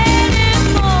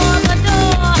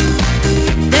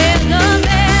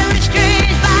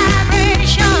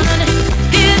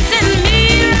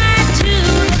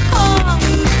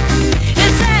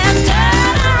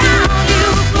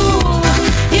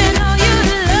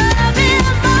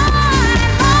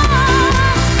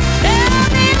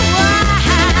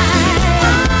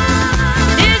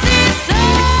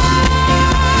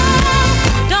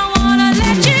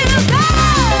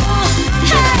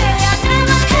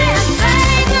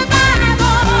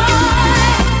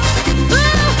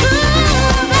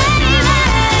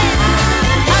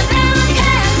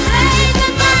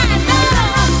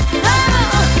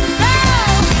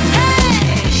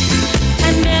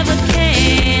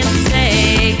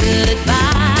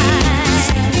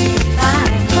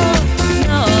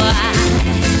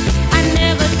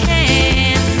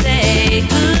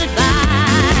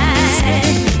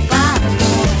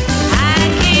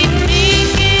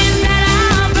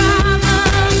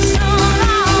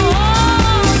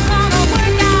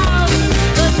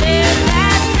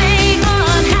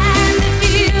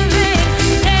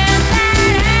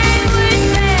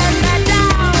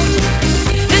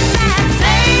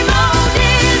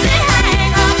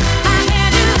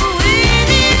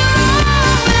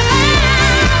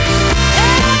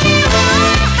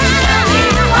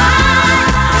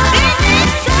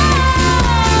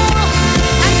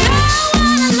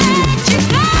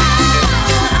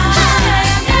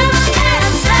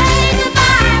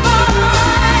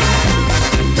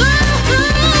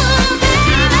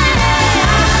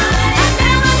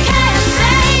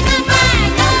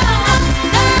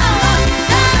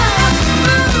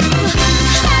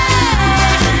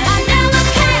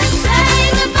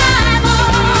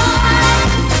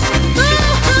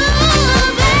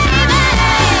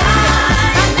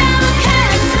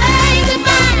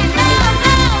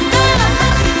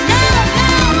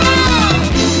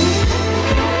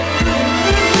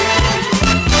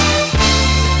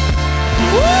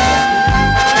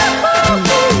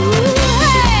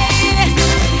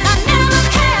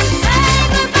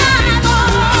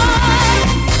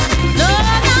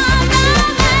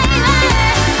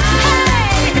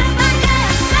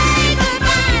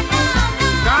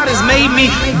 me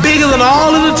bigger than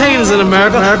all entertainers in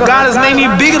America. God has made me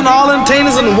bigger than all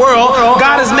entertainers in the world.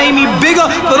 God has made me bigger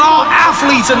than all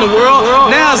athletes in the world.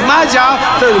 Now it's my job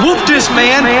to whoop this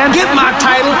man, get my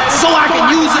title, so I can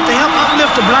use it to help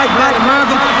uplift the black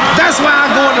American. That's why I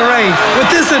go in the ring with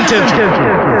this intention.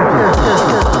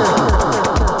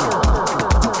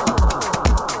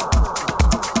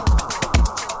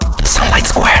 Sunlight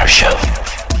Square Show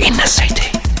in the city,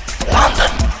 London.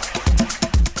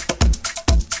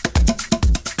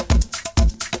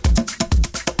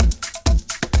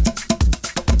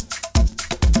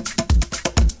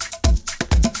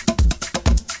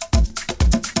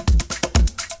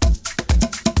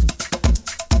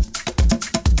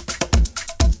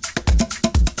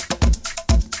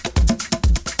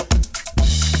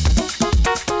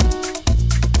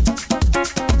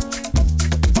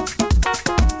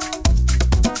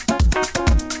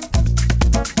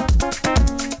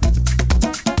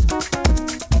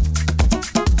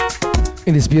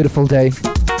 In this beautiful day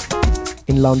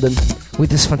in London with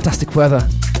this fantastic weather,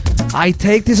 I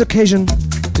take this occasion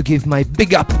to give my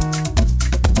big up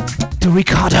to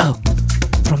Ricardo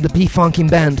from the P-Funkin'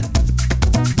 Band.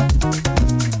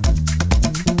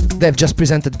 They've just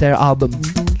presented their album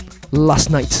last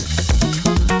night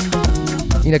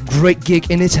in a great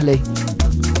gig in Italy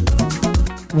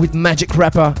with magic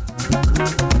rapper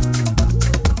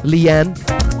Leanne.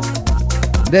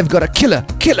 They've got a killer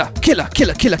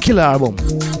album.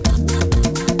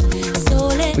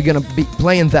 We're gonna be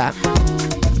playing that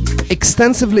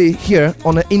extensively here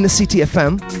on the Inner City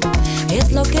FM.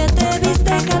 Es lo que te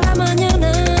viste cada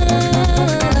mañana,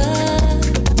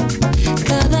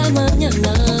 cada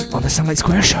mañana. On the Sunlight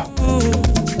Square Show.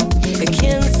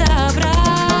 ¿Quién sabrá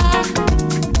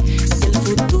si el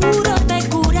futuro te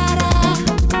curará?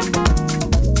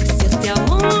 Si este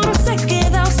amor se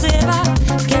queda o se va,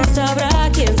 ¿quién sabrá?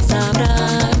 ¿Quién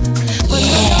sabrá?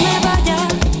 Cuando yo me vaya,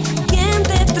 ¿quién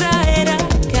te traerá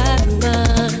calma?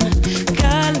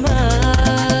 Calma.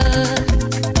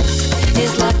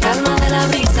 Es la calma de la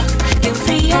brisa que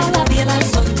enfría la piel al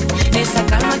sol. Esa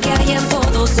calma que hay en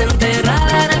todos,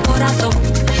 enterrada en el corazón,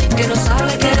 que nos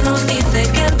habla y que nos dice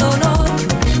que el dolor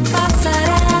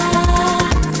pasará.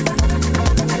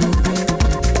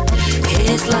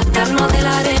 Es la calma de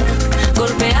la arena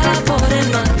golpeada por el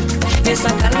mar.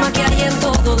 Esa calma que hay en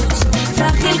todos,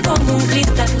 frágil como un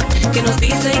cristal, que nos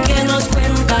dice y que nos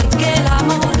cuenta que el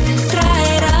amor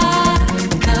traerá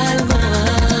calma.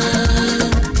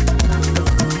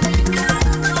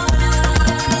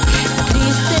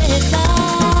 Tristeza,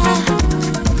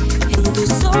 en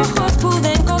tus ojos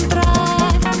pude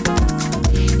encontrar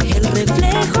el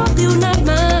reflejo de un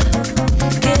alma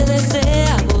que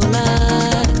desea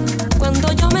volar.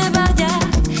 Cuando yo me vaya,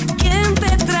 ¿quién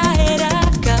te traerá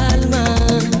calma?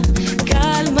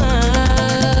 Calma.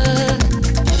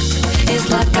 Es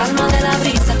la calma de la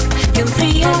brisa que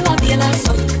enfría la piel al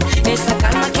sol.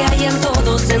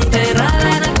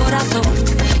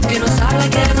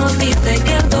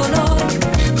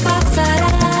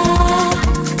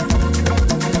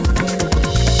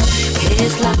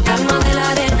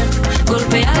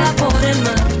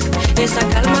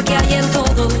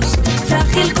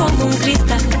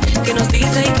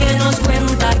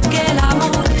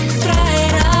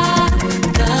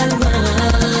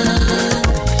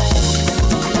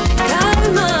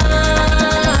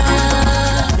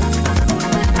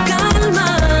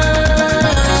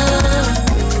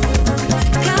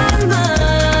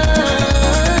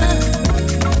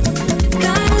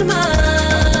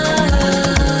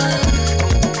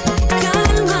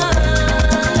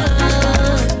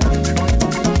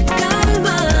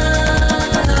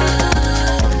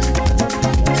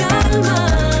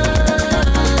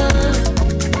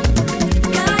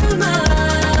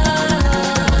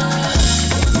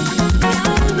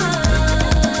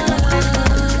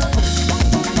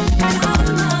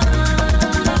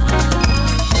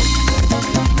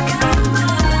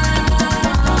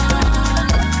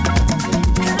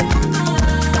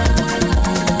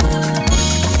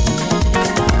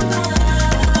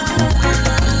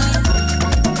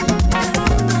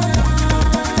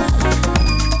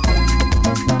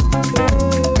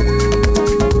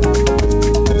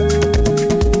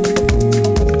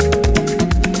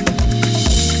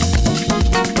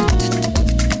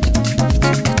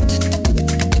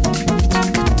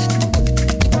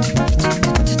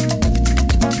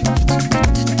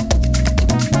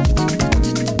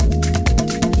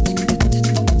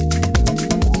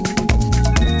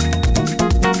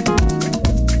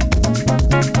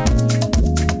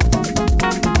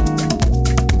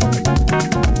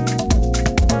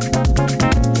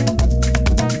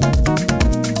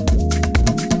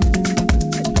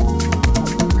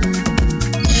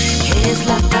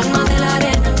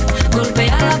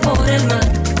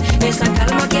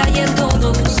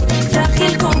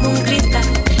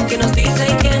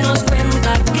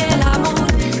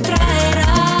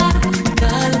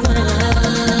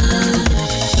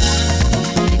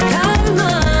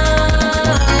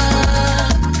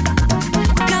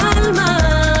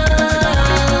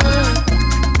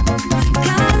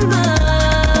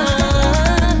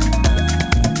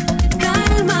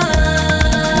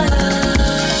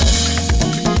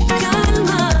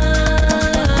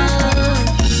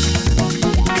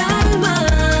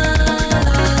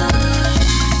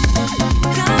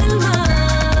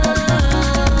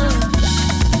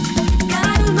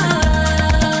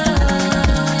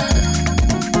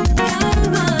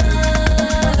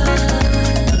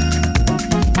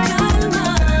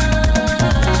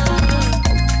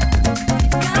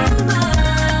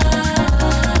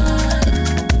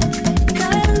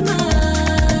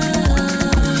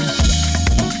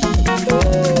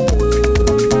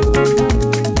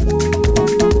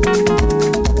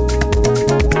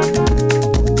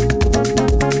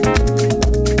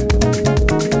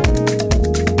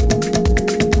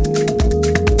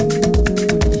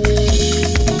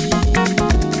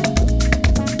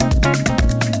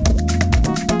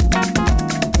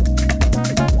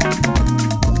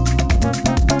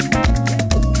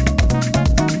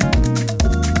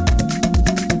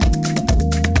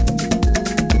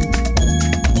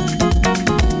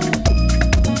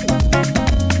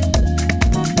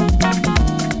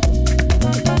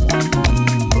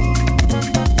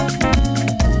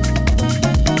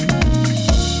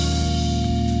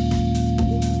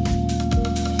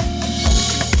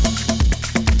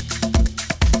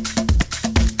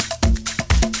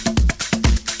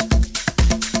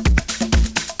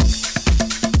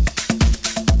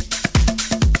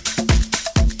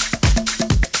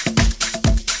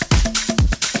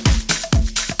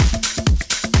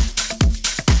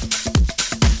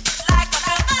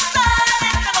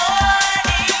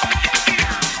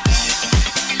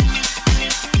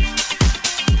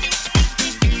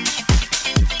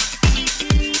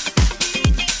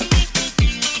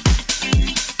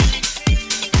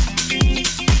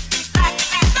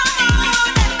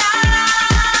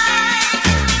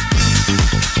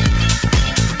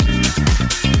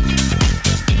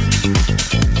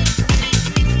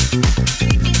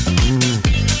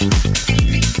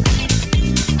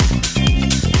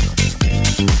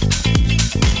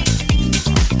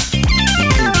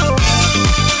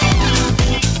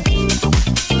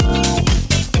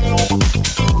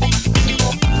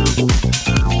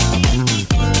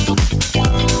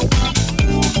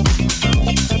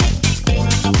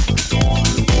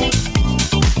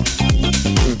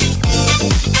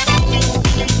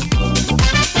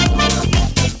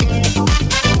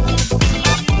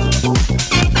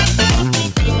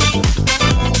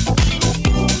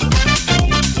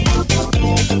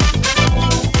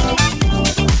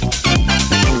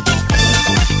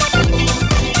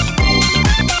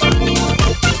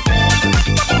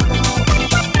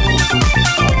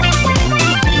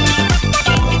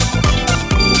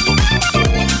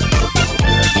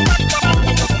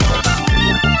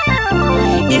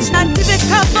 It's not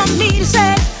difficult for me to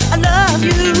say I love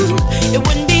you. It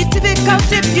wouldn't be difficult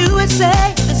if you would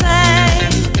say the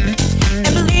same.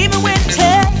 And believe me when I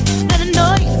tell you that I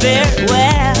know you very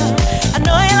well. I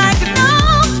know you like to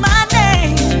know my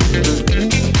name.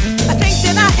 I think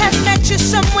that I have met you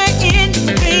somewhere in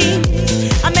my dreams.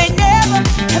 I may never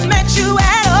have met you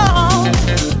at all.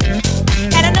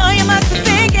 And I know you must be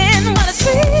thinking when I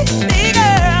see me,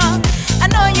 girl. I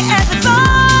know you every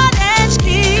thought and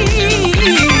scheme.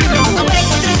 I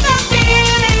wake up to the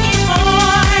feeling each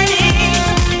morning.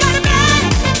 Got a man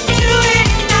to it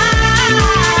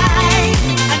night.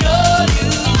 I know you.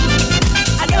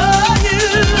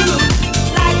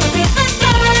 Like the river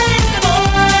sun in the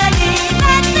morning.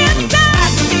 Like the sun,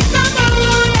 like the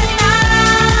moon at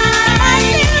night.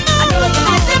 I know you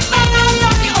like the fire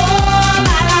from me all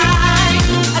my life.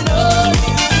 I know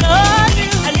you,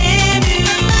 I live you.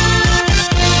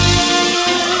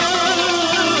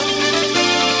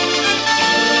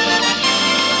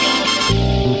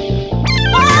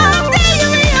 One day you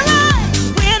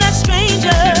realize we're not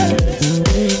strangers.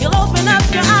 You'll open up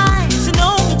your eyes and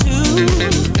know me too.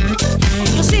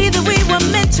 You'll see that we were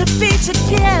meant to be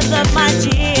together, my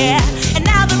dear. And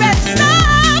now the rest is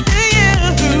up to you.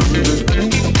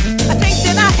 I think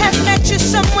that I have met you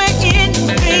somewhere in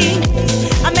my dreams.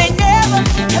 I may never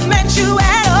have met you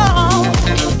at all.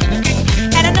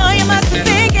 And I know you must be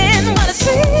thinking when I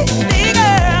see me,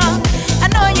 girl. I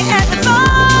know you every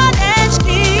thought and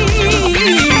scheme.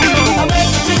 I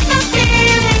wake up to the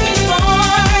feeling each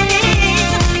morning.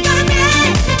 Got a man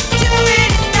to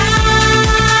it at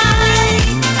night.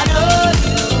 I know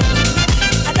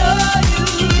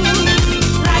you.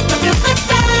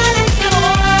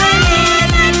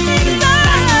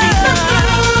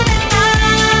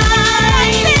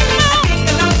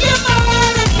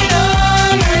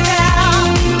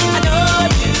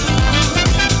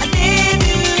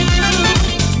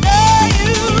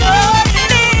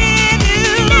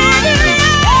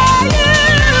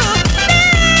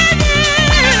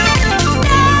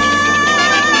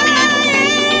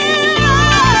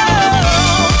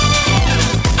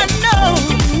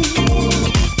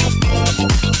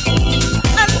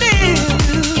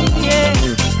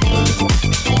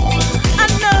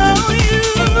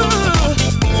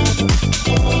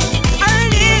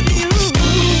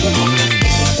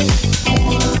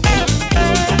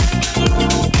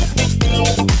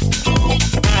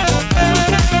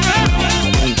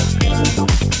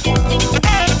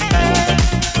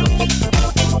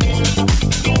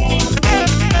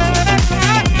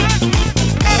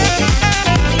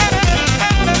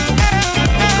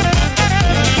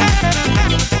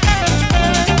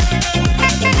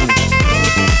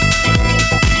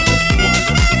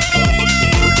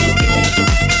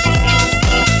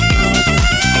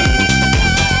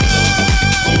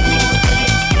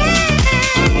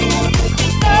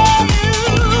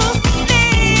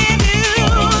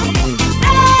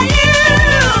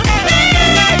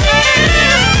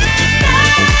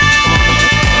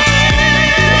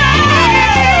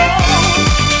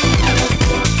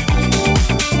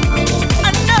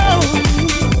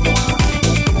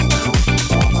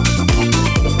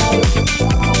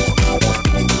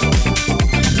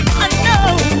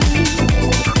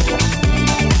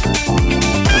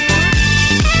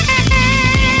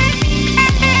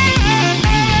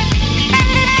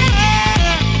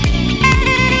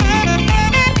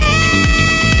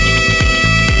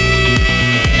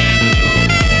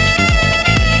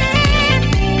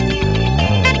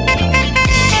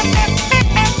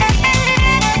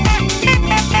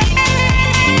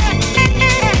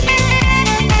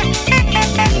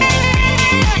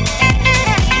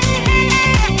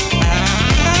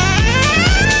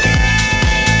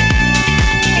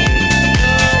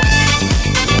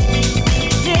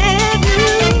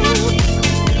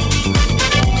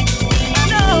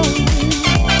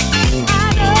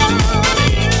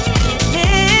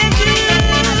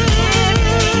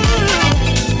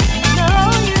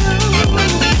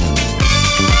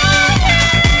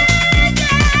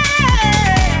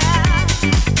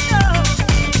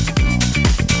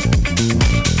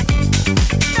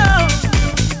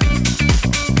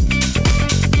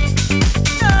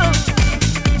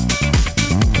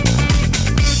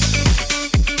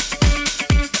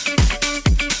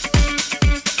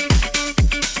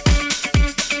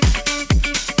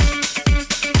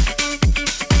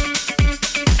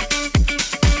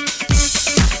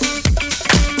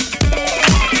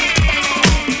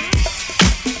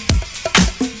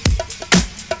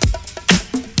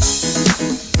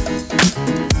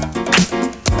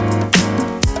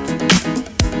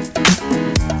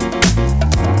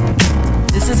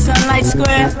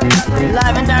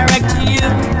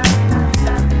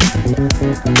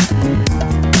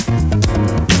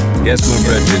 Yes, my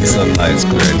brethren, Sunlight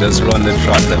Square. Just run the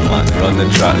track, them man. Run the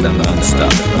track, them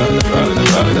non-stop. Run the track, the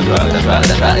track, the track,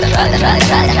 the track, the track, the track, the track,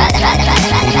 the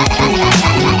track, the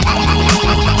track.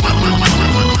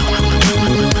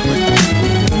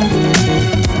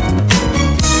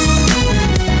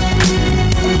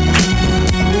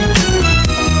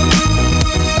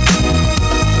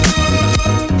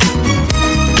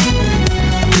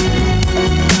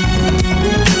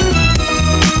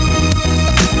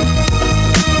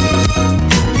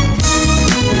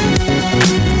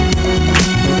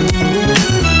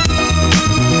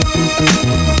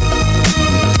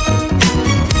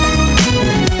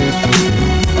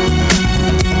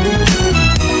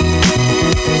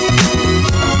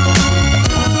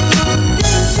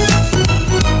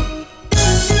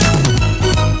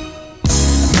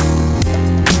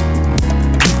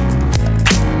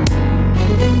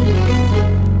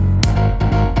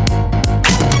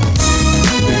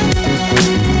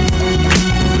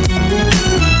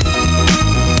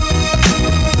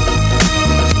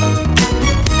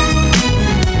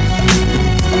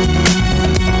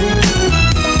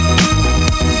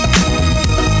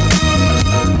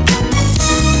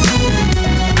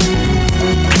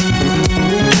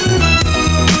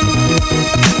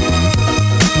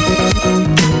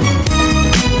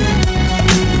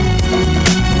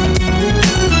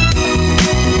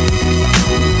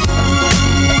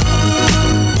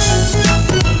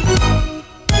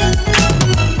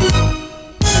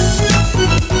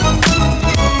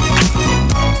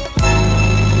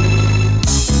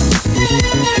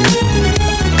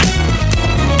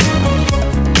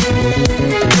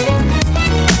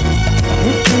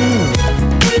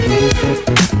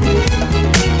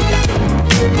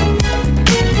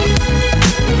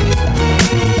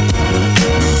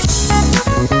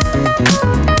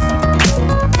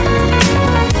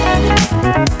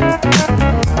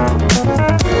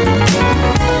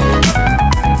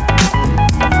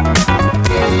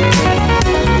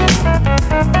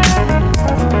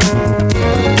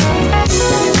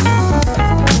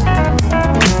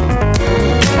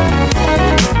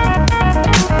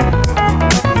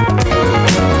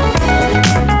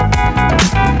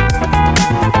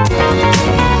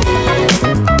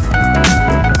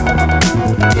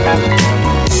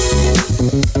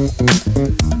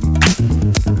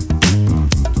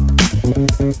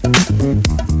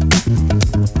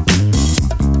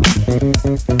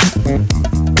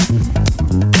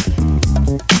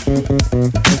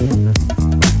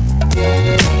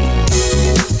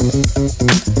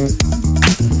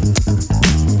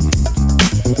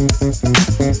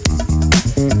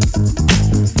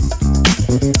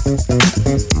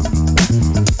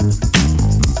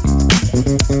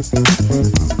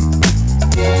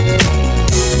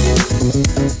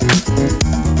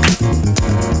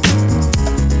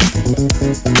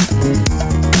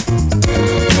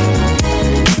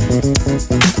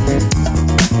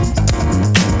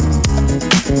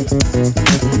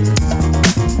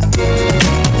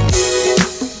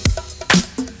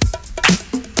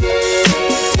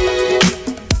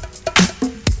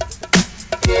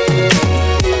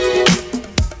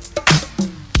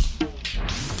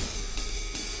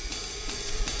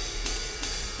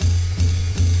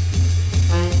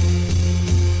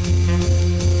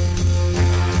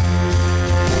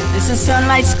 This is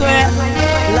Sunlight Square,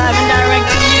 live and direct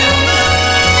to you.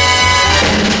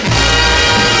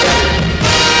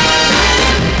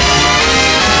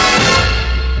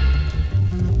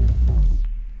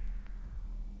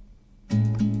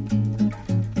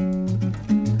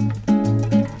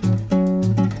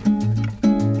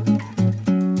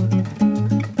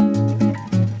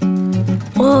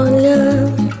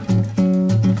 Olha,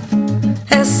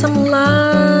 essa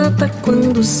mulata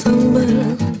quando samba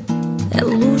é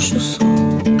luxo só.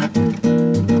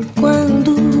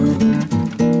 Quando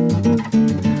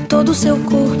todo seu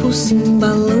corpo se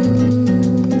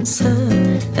balança,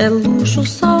 é luxo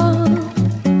só.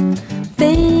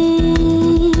 Tem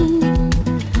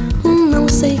um não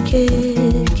sei que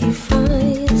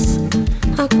faz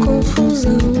a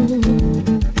confusão.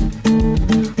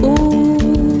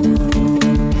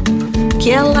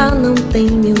 Que ela não tem,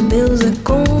 meu Deus, é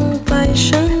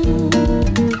compaixão.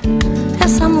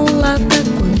 Essa mulata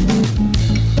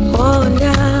quando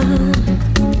olha,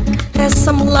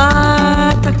 essa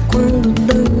mulata quando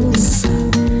dança,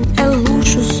 é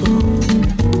luxo só.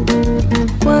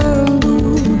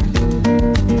 Quando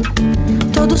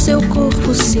todo seu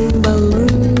corpo se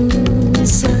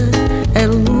balança, é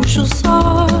luxo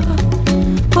só.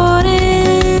 Porém,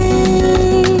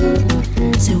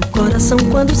 seu coração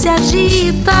quando se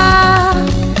agita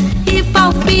e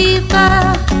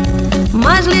palpita,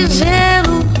 mais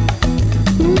ligeiro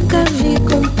nunca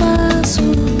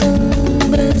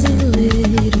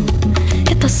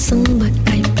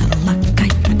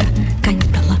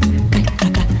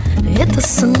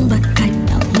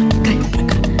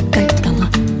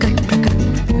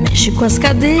Mexe com as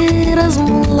cadeiras,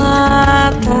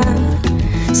 mulata.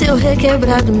 Seu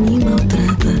requebrado me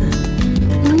maltrata.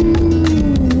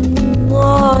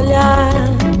 Olha,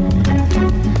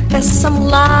 essa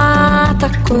mulata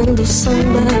quando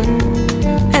samba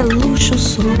é luxo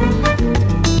só.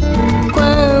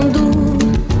 Quando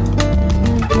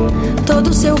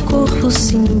todo seu corpo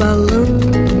se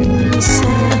balança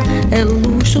é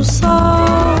luxo só.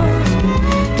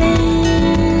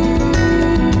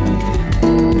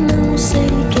 Não sei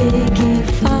o que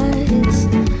faz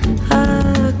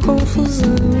a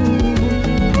confusão.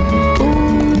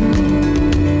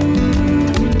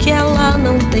 O que ela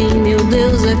não tem, meu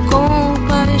Deus, é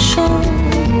compaixão.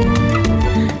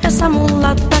 Essa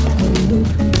mulata quando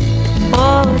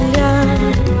olha,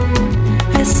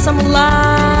 essa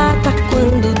mulata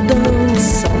quando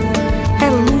dança é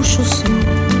luxo só.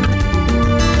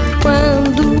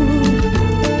 Quando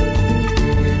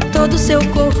todo seu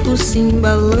corpo se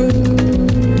balança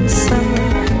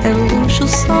é luxo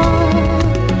só.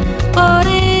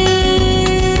 Porém,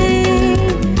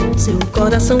 seu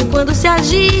coração quando se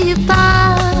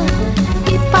agita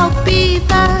e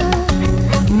palpita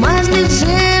mais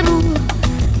ligeiro,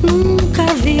 nunca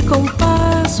vi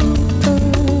compasso tão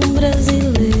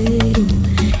brasileiro.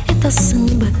 Eita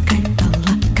samba, cai pra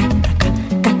lá, cai pra cá,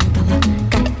 cai pra lá,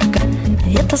 cai pra cá.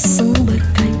 Eita samba,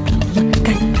 cai pra lá,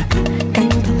 cai pra cá, cai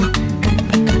pra lá, cai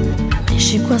pra cá.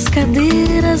 Mexe com as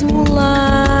cadeiras,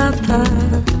 mulata.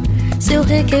 Seu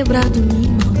requebrado me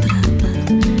maltrata.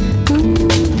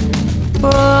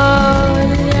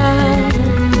 Olha,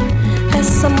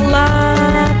 essa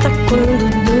mulata quando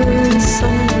dança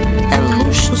é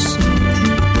luxo só.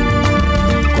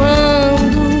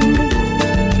 Quando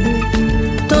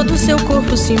todo seu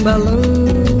corpo se balança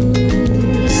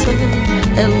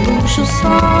é luxo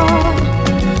só.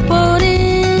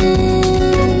 Porém,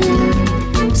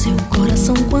 seu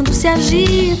coração quando se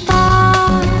agita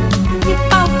e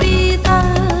palpita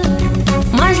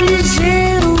mais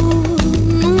ligeiro,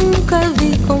 nunca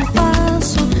vi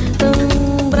compasso tão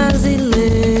brasileiro.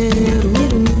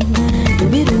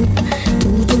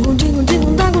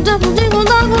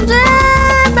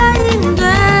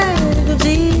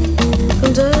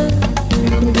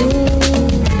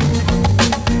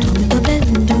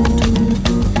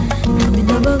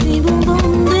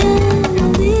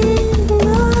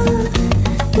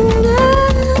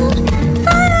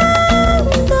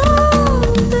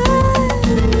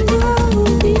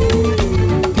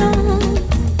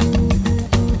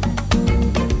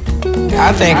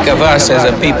 I think of us as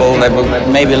a people that were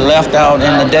maybe left out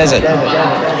in the desert.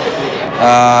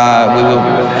 We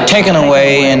were taken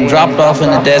away and dropped off in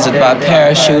the desert by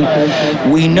parachute.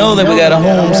 We know that we got a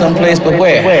home someplace, but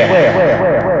where?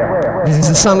 This is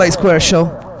the Sunlight Square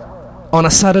show on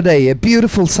a Saturday, a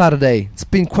beautiful Saturday. It's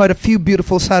been quite a few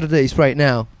beautiful Saturdays right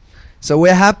now. So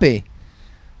we're happy.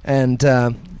 And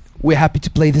we're happy to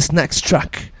play this next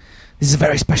track. This is a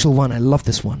very special one. I love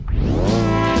this one.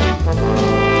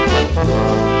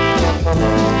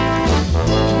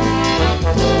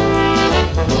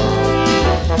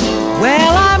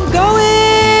 Well, I'm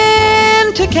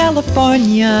going to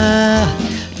California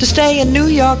to stay in New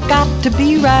York, got to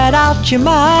be right out your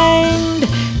mind.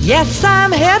 Yes,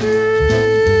 I'm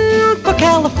heading for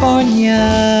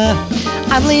California.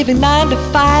 I'm leaving 9 to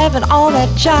 5 and all that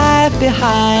jive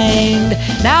behind.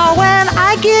 Now when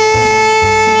I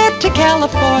get to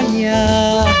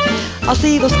California, I'll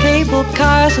see those cable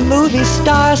cars and movie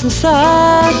stars and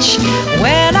such.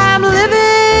 When I'm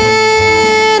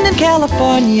living in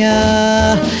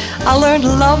California, I'll learn to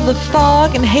love the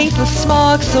fog and hate the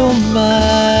smog so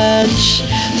much.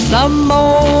 Some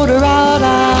motor out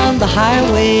on the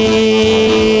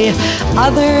highway,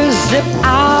 others zip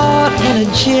out in a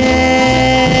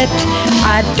jet.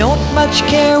 I don't much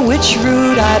care which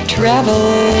route I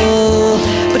travel,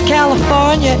 but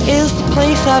California is the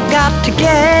place I've got to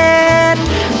get.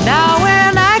 Now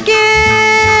when I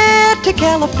get to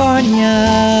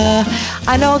California,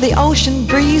 I know the ocean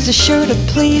breeze is sure to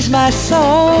please my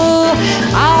soul.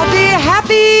 I'll be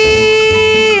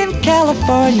happy in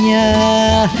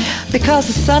California because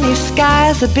the sunny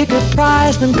sky's a bigger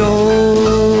prize than gold.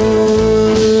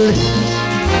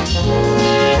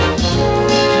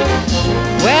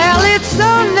 Well, it's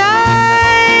so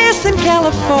nice in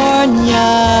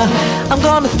California. I'm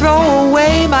gonna throw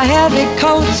away my heavy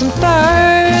coats and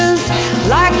furs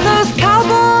like those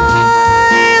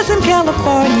cowboys in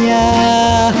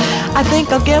California. I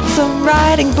think I'll get some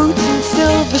riding boots and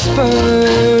silver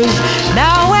spurs.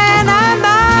 Now when I'm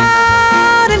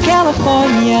out in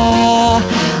California,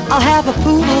 I'll have a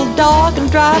poodle dog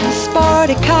and drive a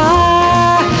sporty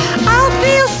car. I'll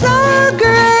feel so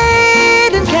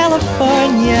great in California.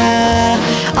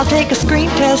 I'll take a screen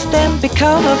test and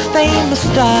become a famous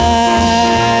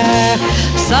star.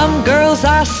 Some girls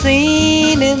are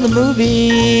seen in the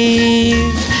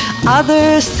movies,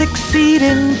 others succeed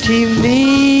in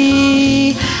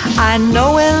TV. I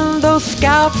know when those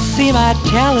scouts see my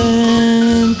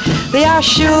talent, they are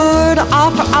sure to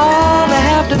offer all they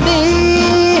have to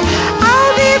me.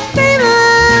 I'll be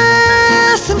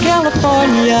famous in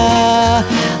California.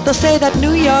 They'll say that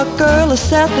New York girl has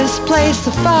set this place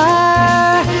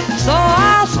afire. So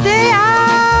I'll stay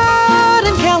out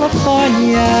in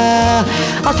California.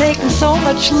 I'll take in so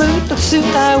much loot that soon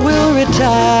I will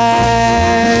retire.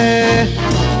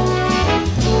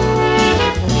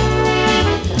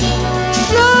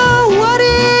 So what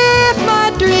if my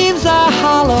dreams are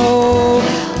hollow?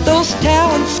 Those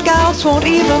talent scouts won't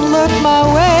even look my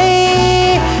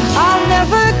way. I'll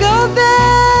never go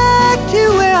back to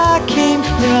where I came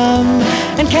from,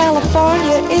 and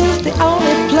California is the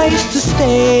only place to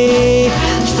stay.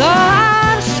 So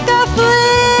I'm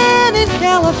scuffling in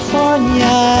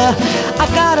California.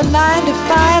 I've got a 9 to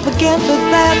 5 again, but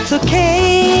that's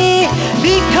okay,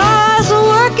 because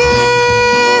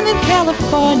working in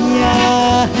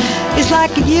California is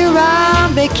like a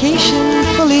year-round vacation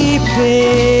fully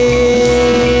paid.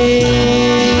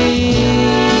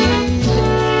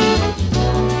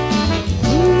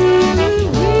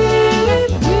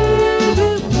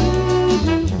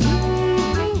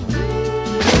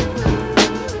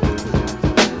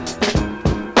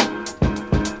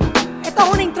 Esto es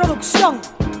una introducción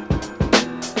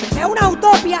de una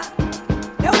utopía,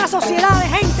 de una sociedad de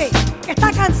gente que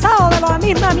está cansado de la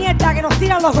misma mierda que nos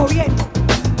tiran los gobiernos.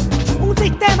 Un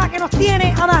sistema que nos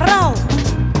tiene amarrados.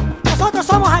 Nosotros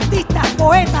somos artistas,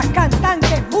 poetas,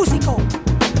 cantantes, músicos,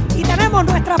 y tenemos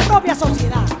nuestra propia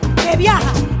sociedad que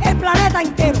viaja el planeta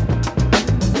entero,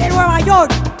 de Nueva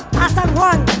York a San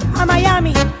Juan, a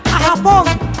Miami, a Japón,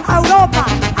 a Europa,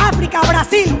 África,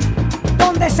 Brasil,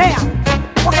 donde sea,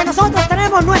 porque nosotros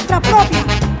tenemos nuestra propia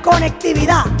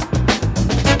conectividad.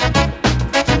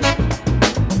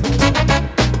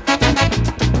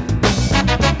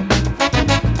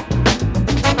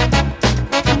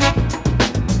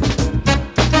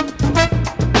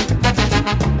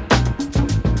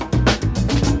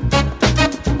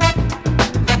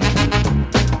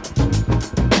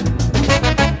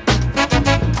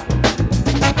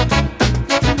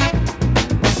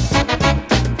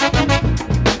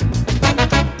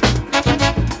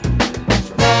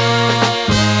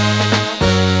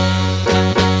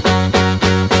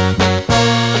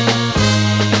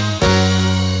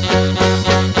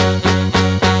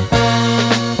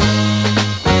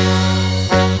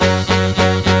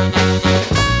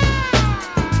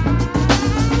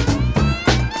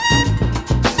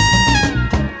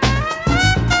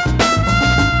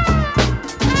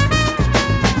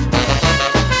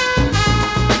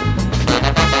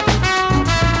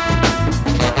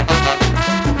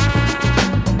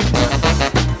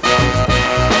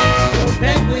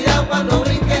 Ten cuidado cuando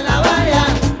brinques la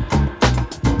valla,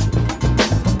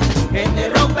 que te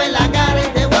rompe la cara y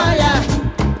te guaya.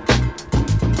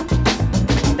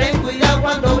 Ten cuidado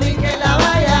cuando brinques la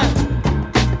valla,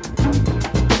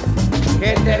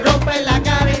 que te rompe la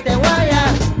cara y te guaya.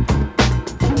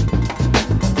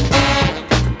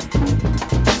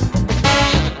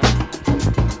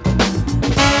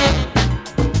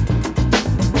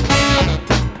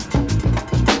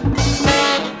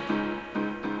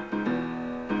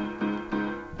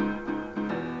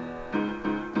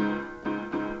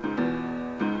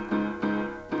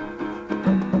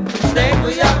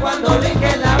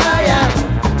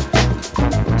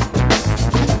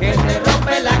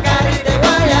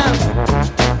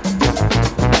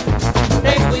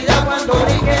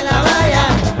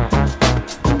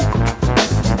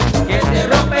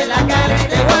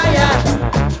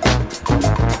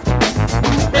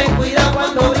 Ten cuidado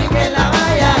cuando brinques la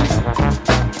valla,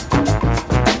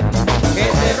 que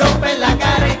te rompe la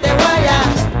cara y te guaya.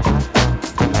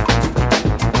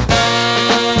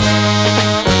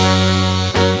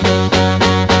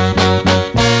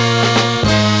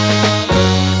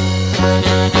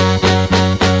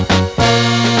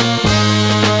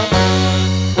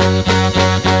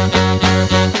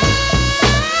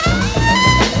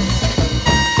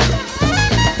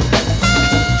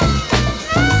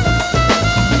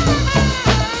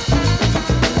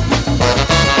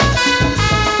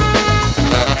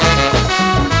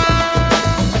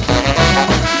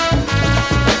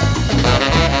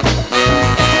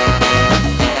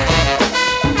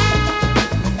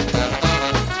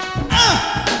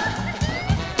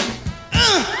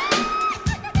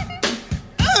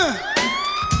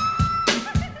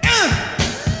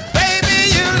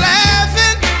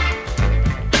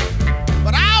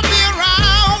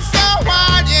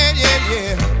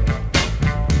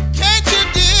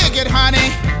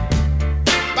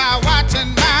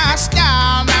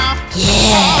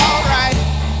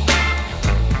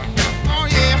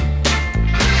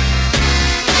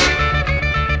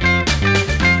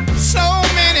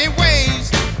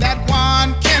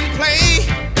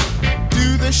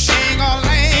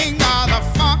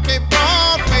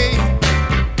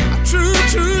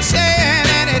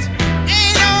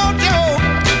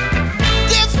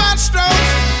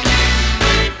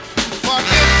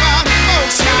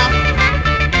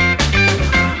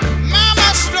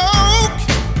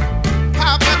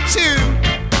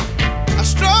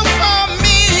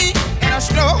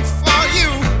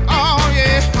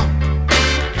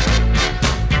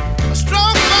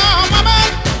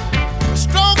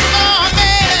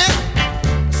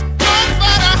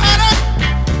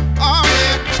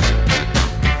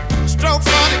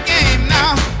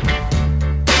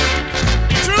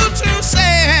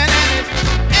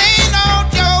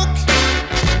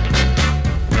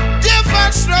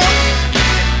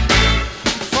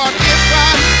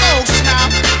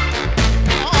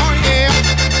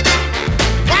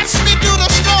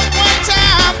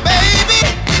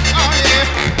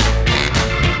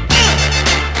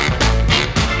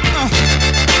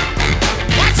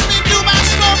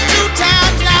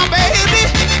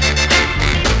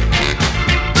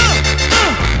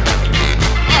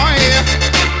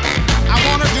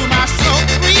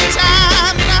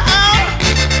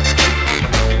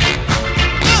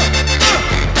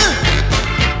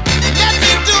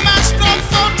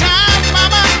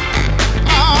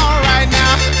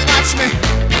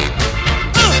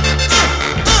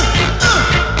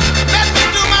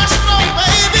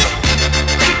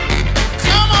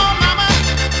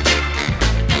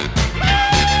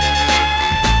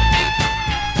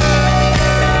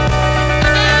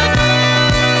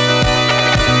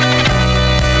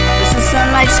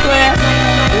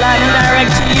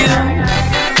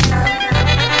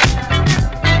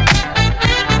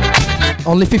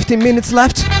 Only 15 minutes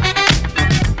left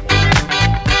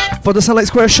for the Sunlight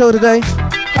Square show today.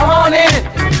 Come on in,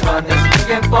 run this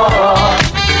looking for.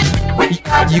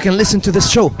 You can listen to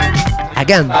this show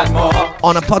again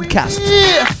on a podcast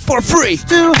for free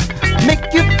to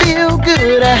make you feel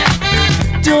good.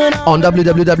 on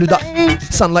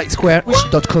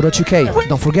www.sunlightsquare.co.uk.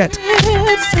 Don't forget.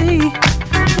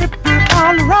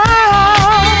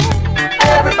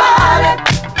 Everybody,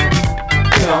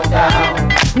 get on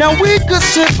down. Now we could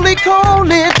simply call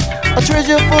it a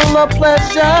treasure full of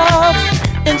pleasure.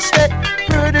 Instead,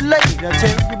 pretty lady, I'll tell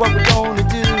you what we're gonna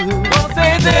do. Gonna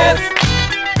say this.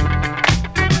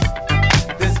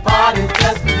 This party's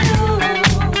just for you.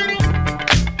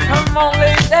 Come on,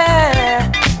 lady.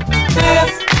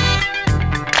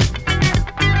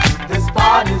 This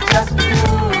party's just for you.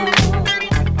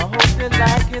 I hope you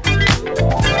like it too.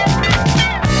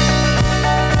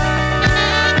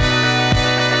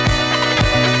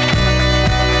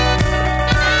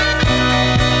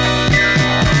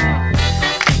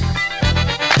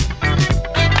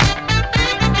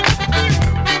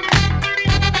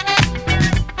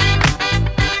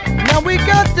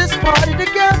 Party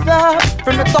together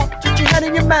from the thought that you had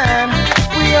in your mind.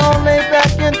 We all lay back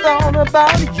and thought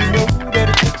about it. You know that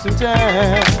it took some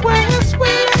time. Well,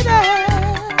 sweet lady,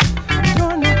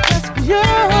 doing it just for you.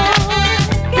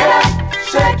 Get up,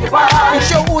 shake your body, and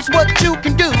show us what you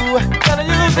can do. Gonna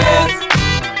use this.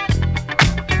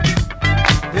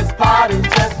 This party's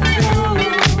just for you.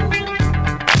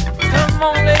 Come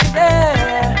on, lady.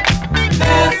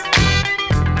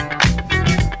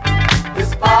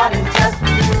 This party's just for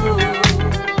you.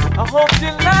 I hope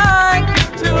you like it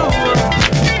too.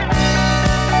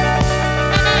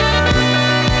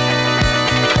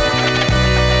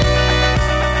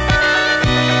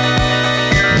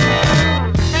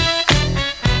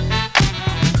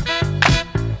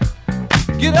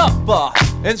 Get up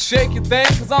and shake your thing,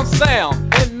 cause I'm Sam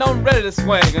and I'm ready to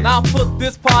swing. And I'll put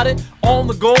this party on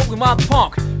the go with my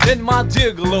punk and my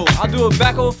gigolo. I do a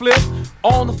back over flip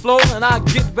on the floor and I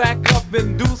get back up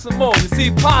and do some more. You see,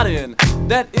 partying,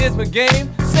 that is my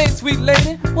game. Say, sweet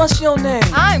lady, what's your name?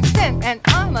 I'm Sin and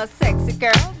I'm a sexy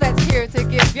girl that's here to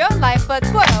give your life a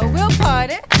twirl. We'll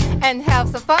party and have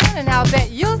some fun, and I'll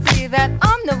bet you'll see that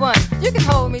I'm the one. You can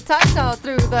hold me tight all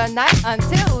through the night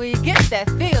until we get that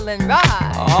feeling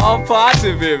right. Oh,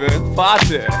 party, baby,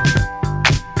 party.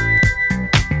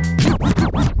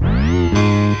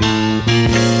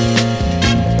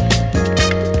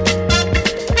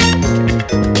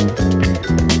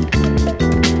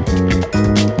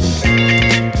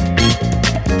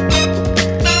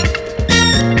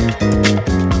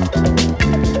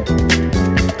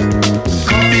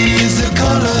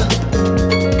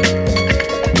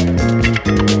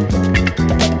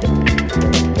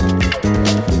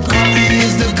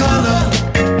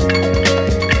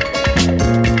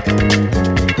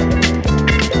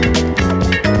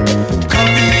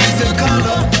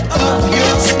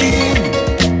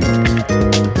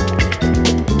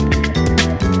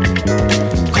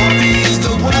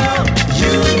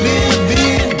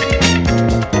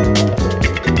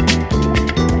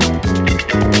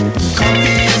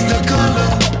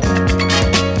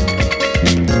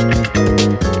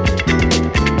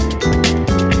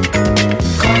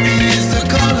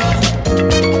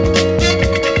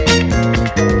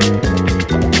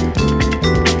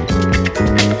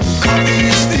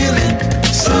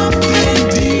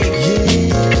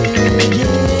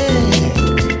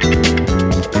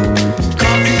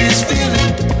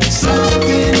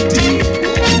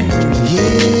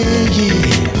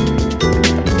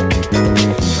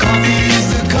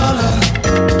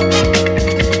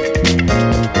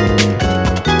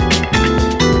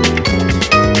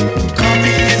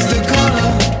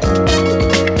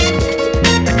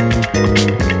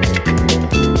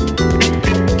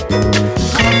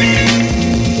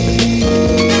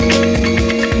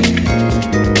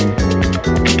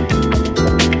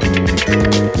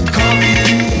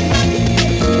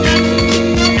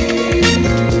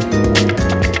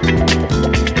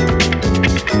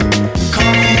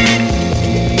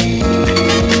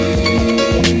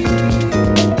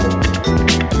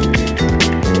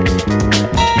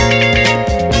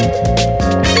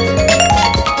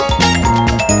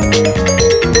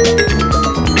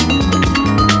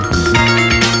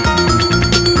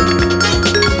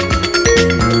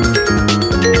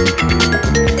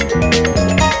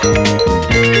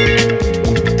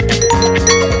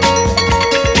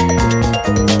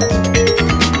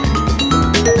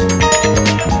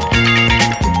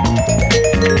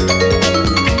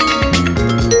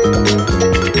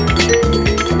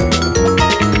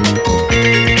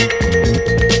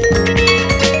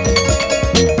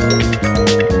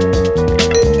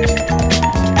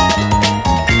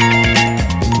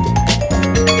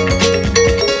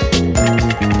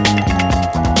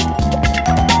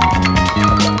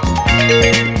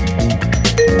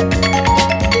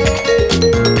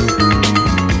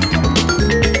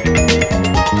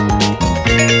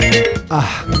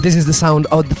 This is the sound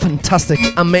of the fantastic,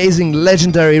 amazing,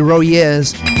 legendary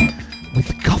Royers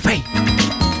with coffee.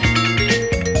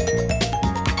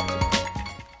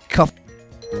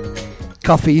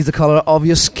 Coffee is the color of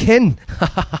your skin.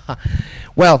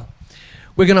 Well,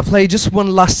 we're gonna play just one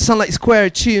last Sunlight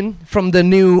Square tune from the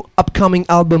new upcoming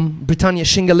album Britannia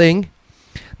Shingaling.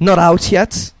 Not out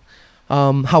yet.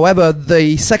 However,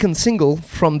 the second single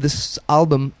from this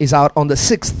album is out on the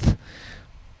 6th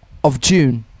of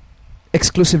June,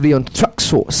 exclusively on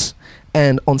Traxsource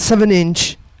and on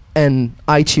 7-inch and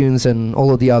iTunes and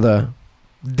all of the other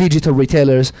digital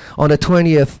retailers on the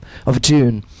 20th of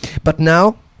June. But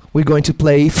now we're going to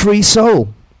play Free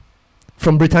Soul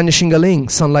from Britannia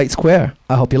Shingaling, Sunlight Square.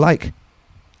 I hope you like.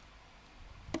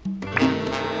 Free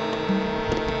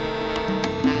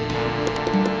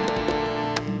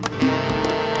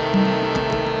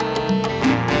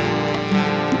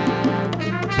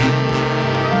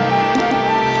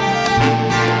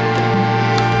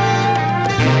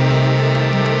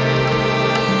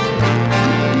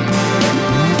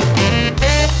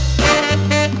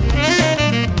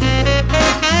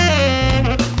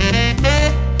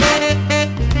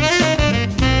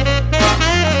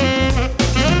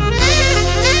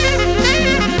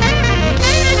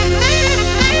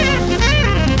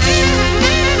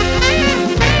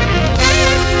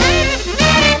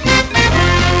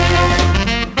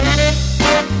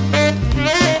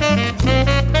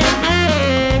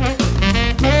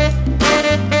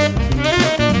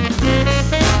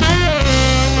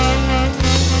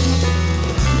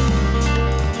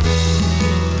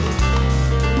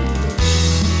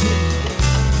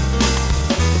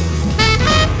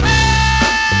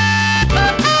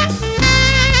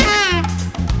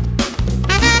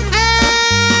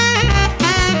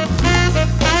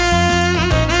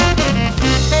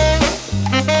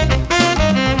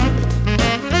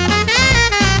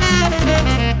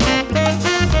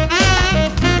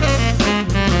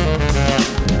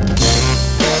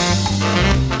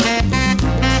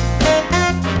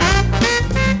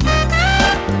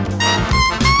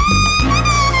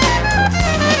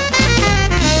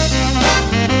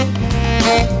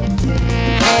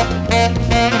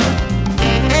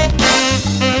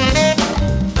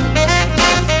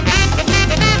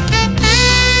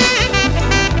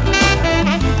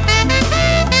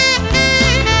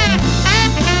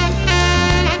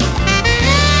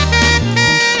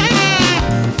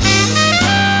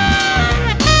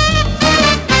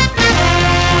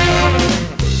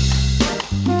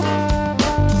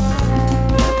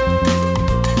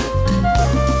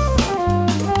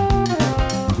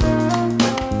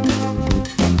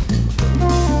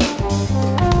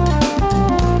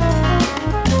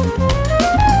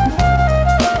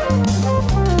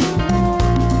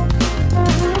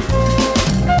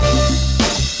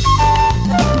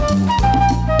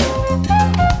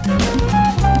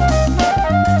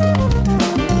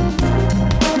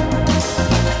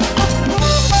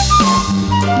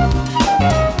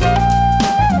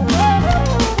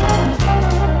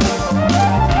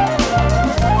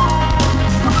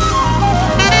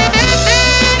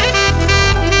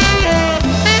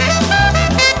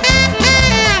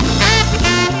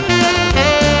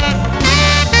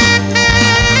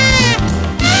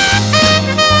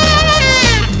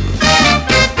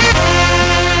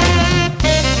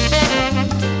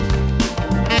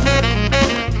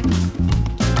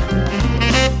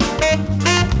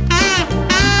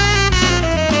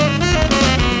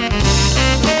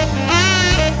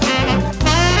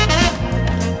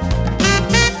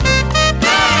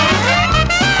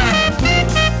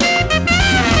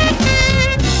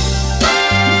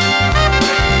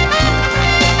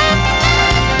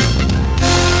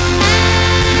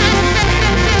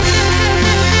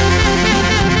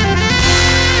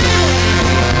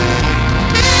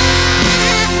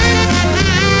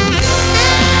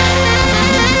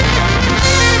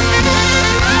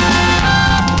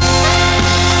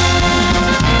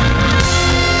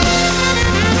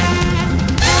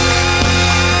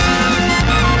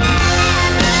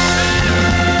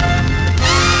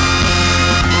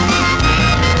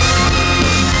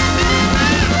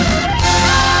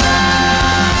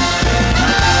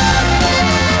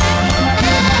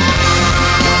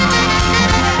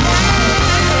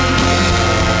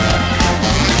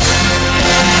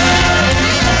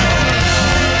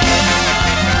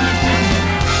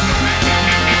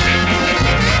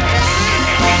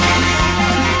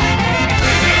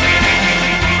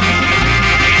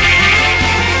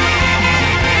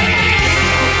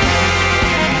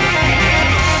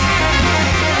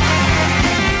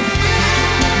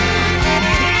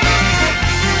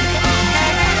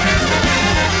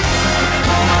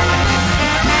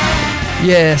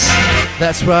Yes,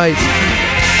 that's right.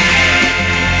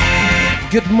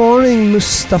 Good morning,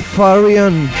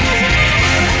 Mustafarian.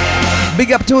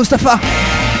 Big up to Mustafa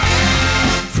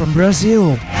from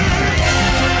Brazil.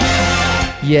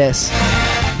 Yes,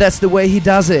 that's the way he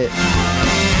does it.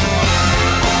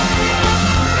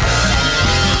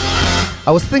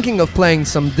 I was thinking of playing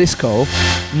some disco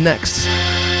next,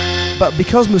 but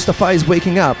because Mustafa is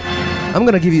waking up, I'm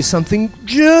gonna give you something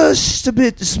just a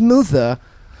bit smoother,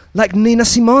 like Nina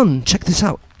Simone. Check this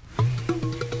out.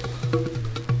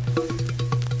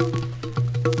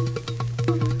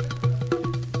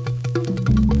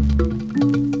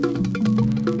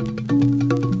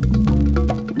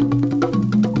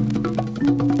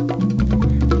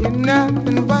 You're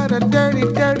nothing but a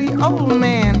dirty, dirty old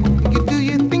man. You do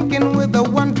your thinking with a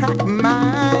one-track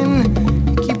mind.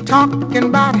 You keep talking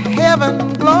about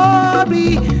heaven,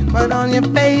 glory, but on your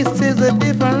face is a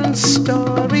different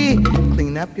story.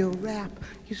 Clean up your rap,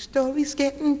 your story's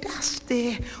getting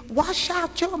dusty. Wash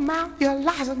out your mouth, your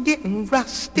lies are getting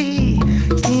rusty.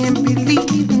 Can't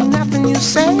believe nothing you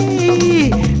say,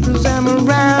 'cause I'm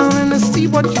around and I see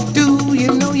what you do.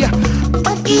 You know you're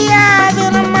funkier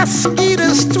than a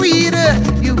mosquito's tweeter.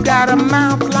 You got a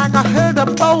mouth like a herd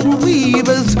of bold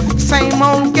weavers. Same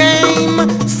old game,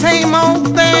 same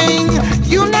old thing.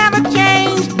 You never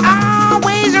change,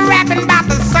 always rapping about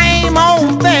the same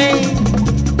old thing.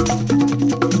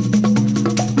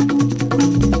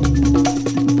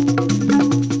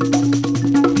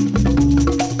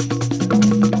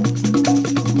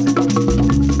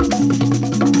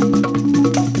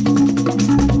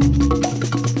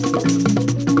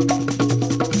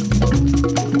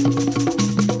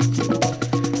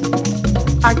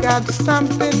 I got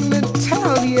something to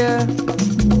tell you.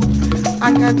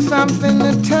 I got something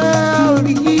to tell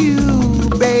you,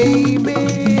 baby,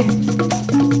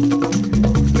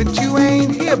 that you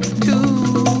ain't hip to,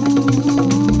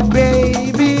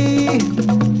 baby.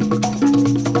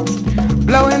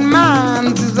 Blowing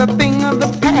minds is a thing of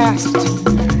the past.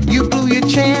 You blew your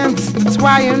chance, that's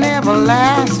why you never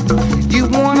last. You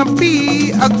wanna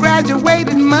be a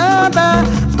graduated mother,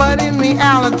 but in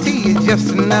reality you're just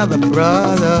another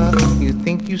brother. You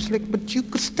think you slick, but you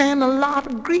could stand a lot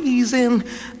of greasing.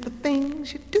 The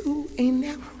things you do ain't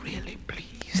never really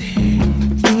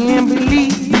pleasing. Can't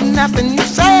believe nothing you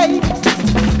say.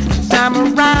 I'm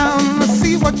around to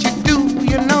see what you do.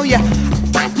 You know you're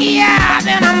funkier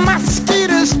than a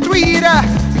mosquito's tweeter.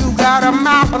 You got a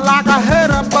mouth like a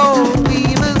herd of bold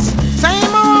weavers.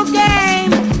 Same old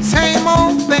game, same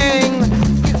old thing.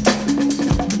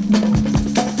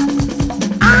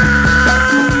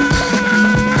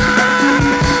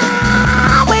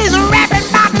 Always rapping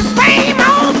about the same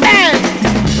old thing.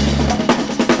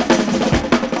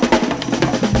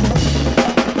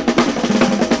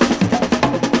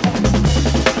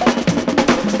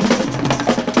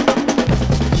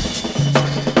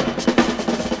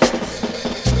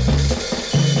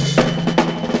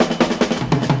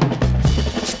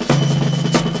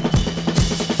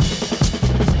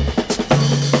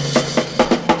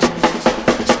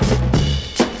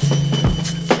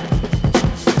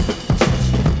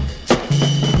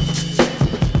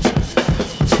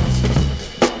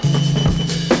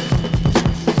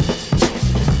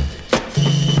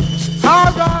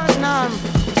 All right now.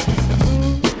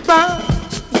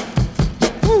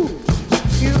 Ooh,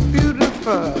 you're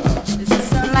beautiful. This is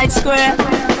Sunlight Square,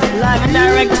 live and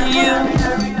direct to you.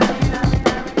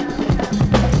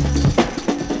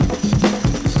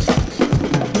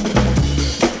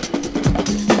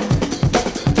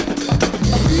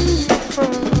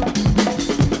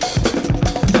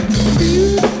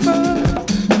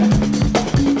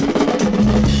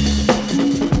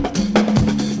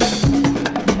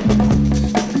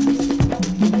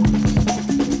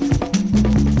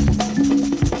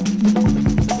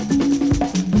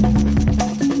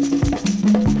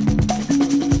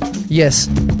 Yes,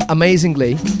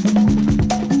 amazingly,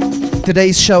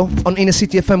 today's show on Inner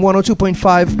City FM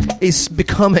 102.5 is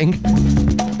becoming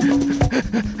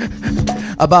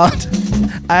about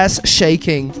ass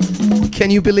shaking.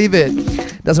 Can you believe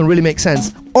it? Doesn't really make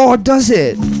sense. Or does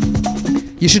it?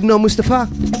 You should know Mustafa.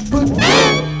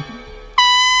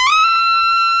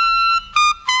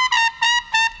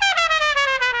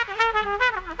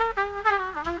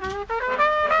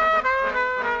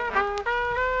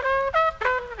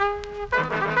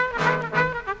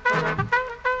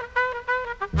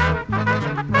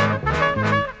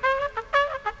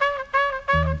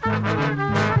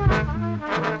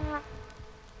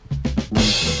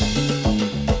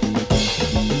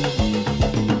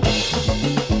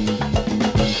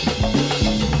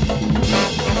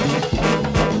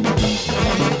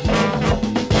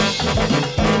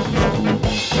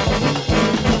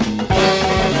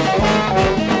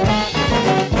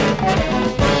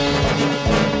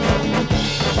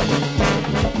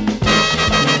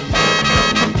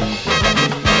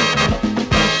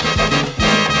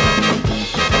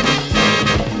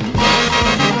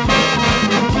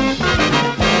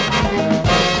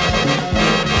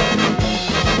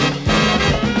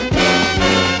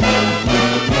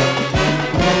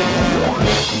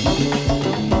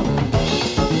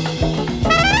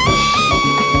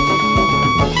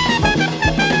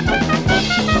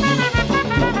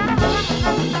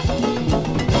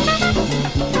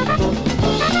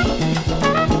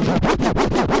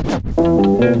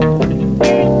 Ever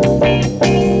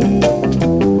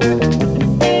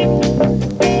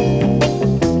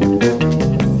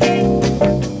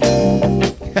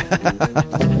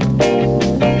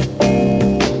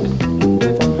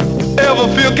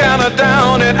feel kinda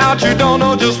down and out, you don't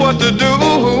know just what to do?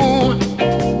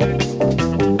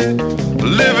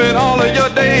 Living all of your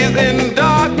days in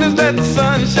darkness, let the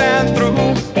sun shine through.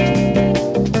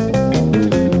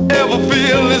 Ever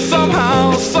feel that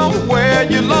somehow, somewhere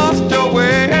you lost your way?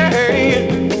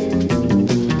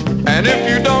 And if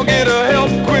you don't get a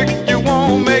help quick, you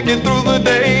won't make it through the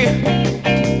day.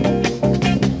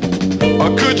 Or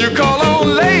could you call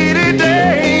on Lady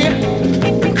Day?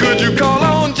 Could you call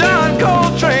on John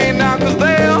Coltrane now? 'Cause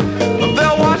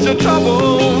they'll wash your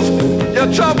troubles, your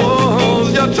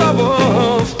troubles, your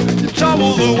troubles, your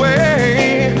troubles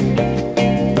away.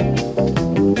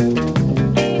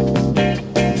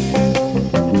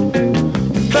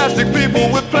 Plastic people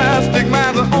with plastic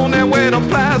minds are on their way to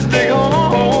plastic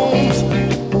homes.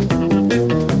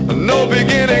 No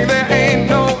beginning, there ain't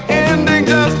no ending,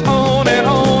 just on and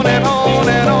on and on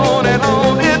and on and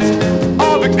on. It's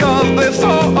all because they're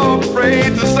so afraid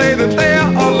to say that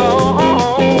they're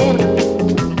alone.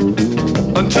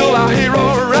 Until our hero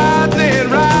rides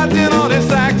in on his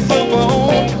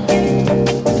saxophone.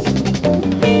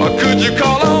 Or could you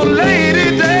call on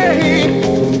Lady Day?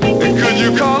 Could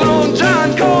you call on John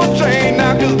Coltrane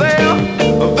now? 'Cause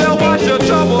they'll wash your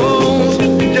troubles,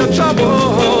 your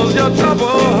troubles, your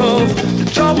troubles, your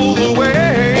troubles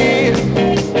away.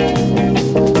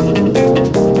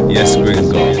 Yes,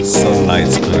 Gringo, Sunlight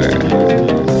Square.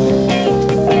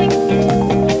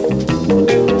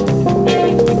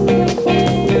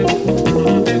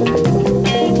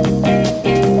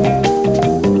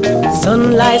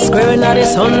 Sunlight square, not the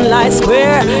sunlight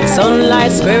square.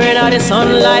 Sunlight square, not the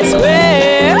sunlight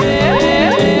square.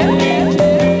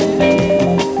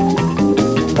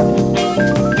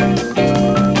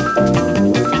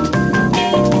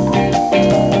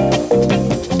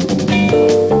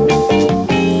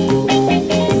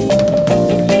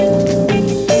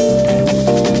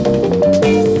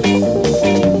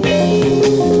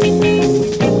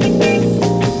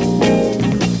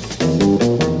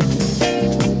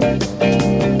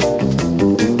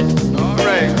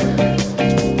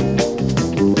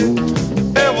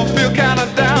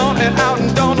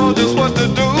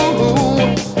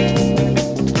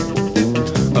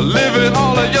 Living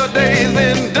all of your days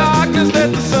in darkness,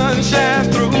 let the sun shine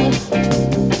through.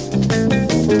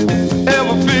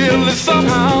 Ever feel that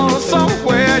somehow,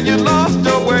 somewhere you lost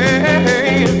your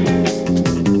way?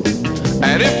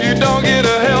 And if you don't get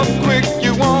a help quick,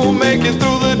 you won't make it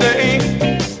through the day.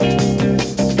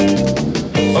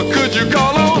 Or could you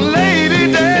call on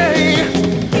Lady Day?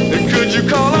 Could you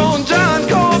call on John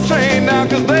Coltrane now?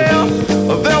 'Cause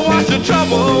they'll wash your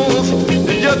troubles,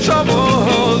 your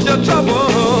troubles, your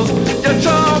troubles, your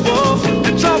troubles,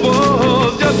 your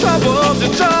troubles, your troubles,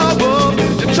 your troubles,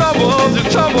 your troubles, your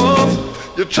troubles,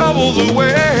 your troubles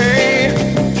away.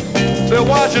 They'll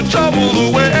wash your troubles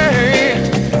away.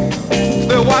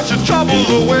 They'll wash your troubles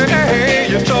away.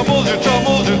 Your troubles, your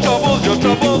troubles, your troubles, your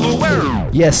troubles away.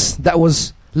 Yes, that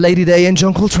was Lady Day and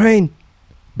John Coltrane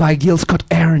by Gil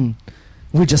Scott-Heron.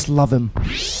 We just love him.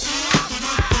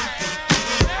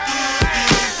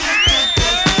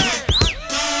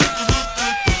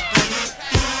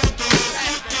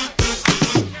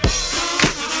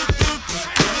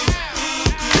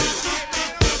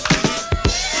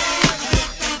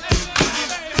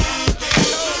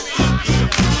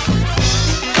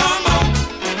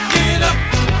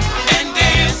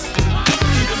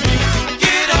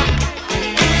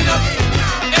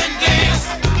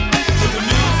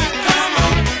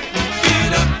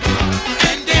 Get up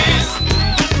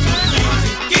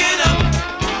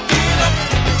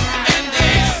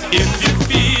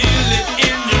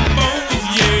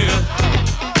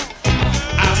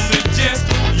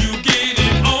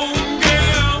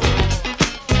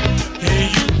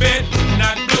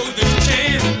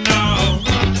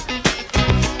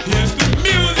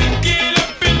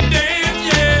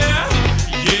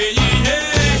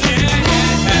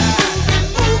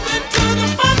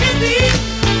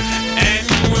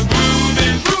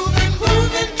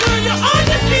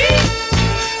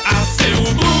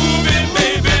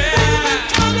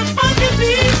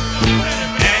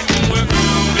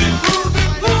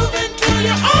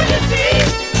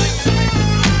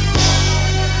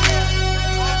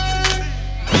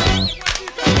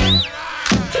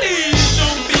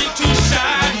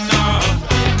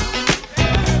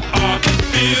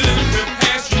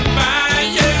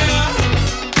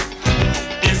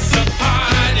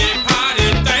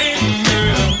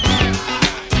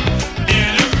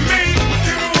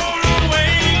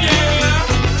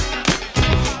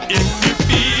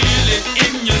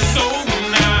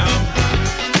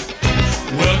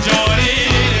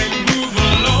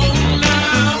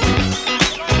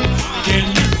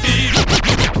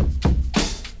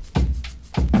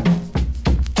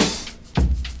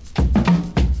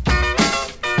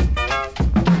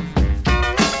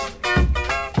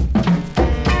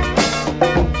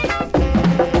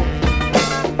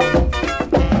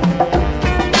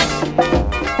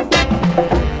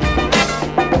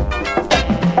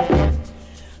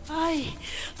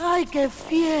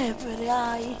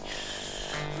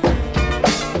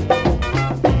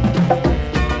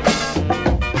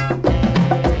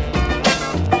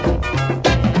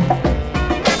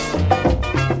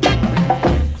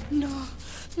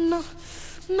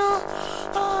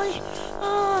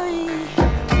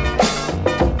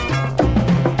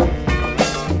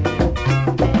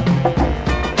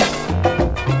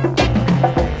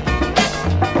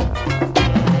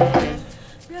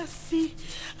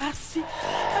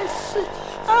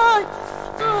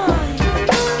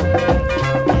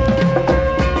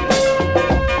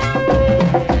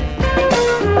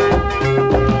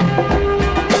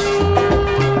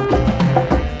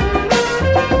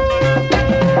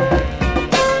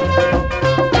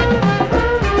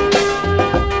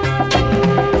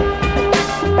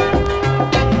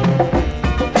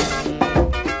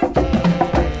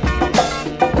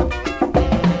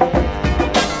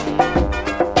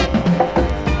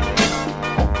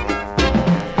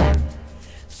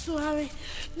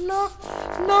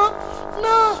no,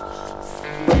 no.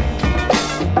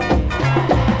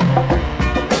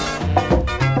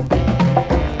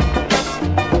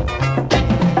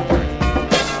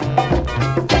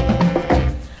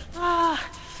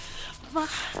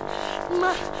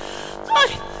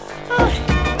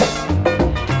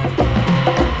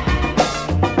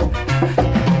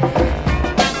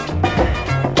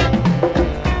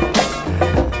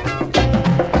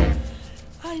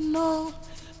 I know.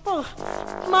 Oh,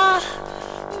 ma.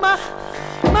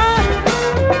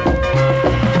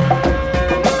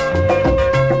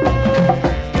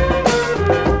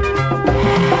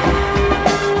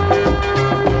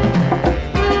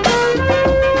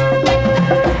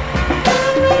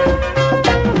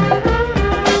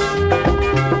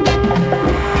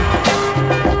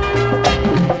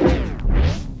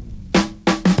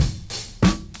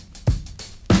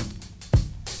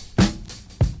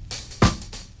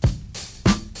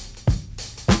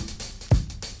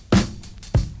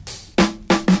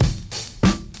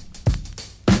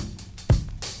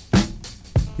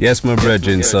 Yes, my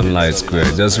brethren, Sunlight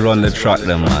Square. Just run the track,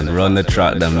 them man. Run the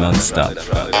track, them non-stop.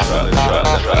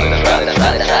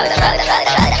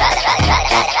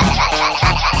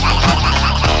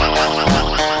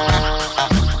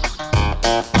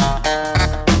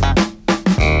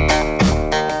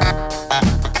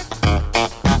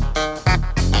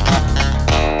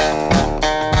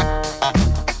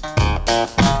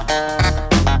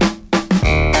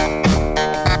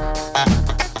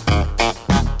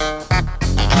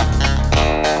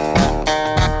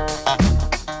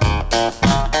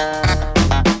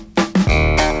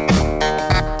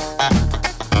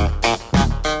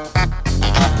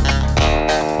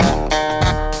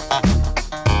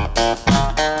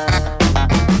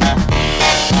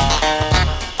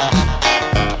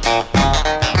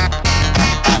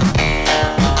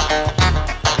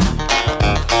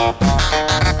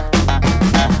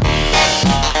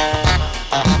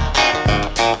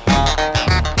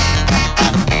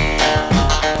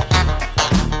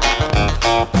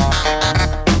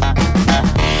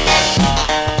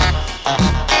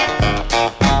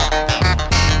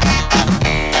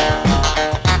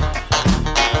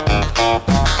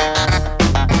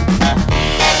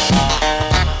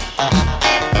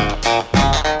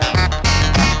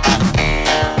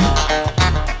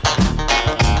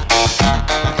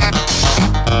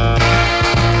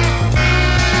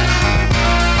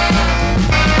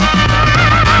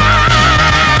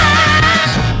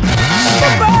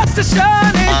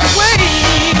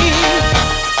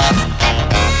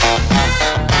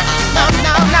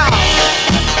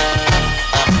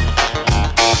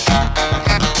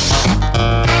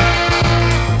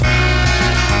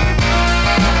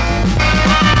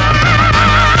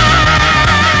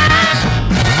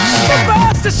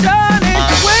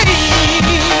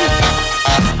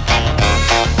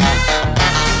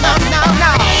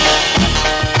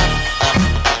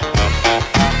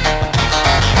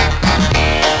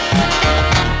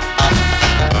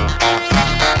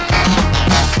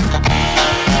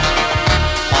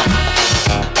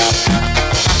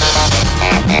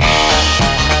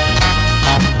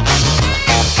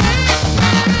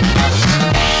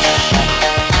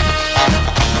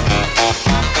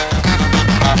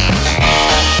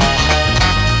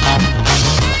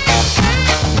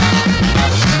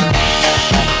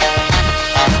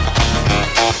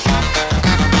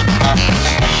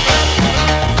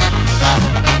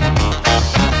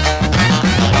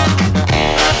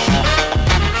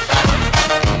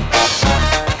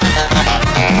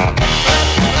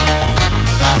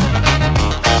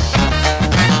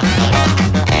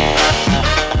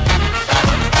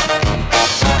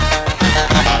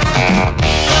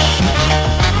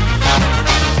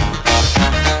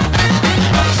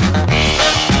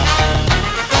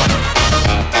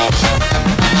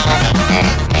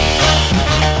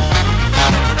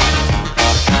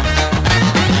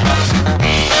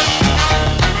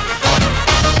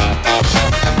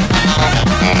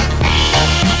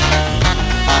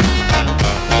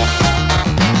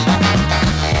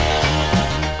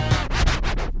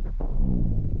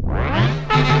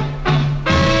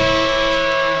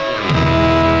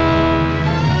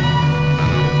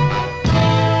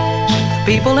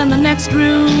 People in the next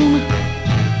room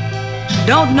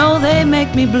don't know they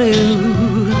make me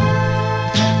blue.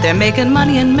 They're making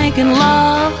money and making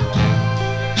love,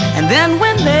 and then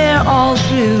when they're all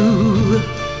through,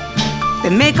 they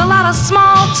make a lot of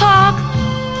small talk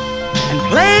and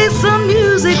play some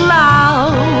music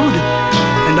loud.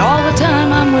 And all the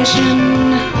time I'm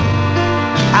wishing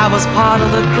I was part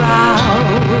of the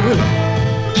crowd.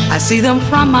 I see them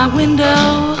from my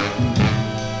window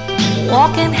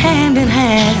walking hand in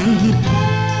hand.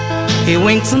 He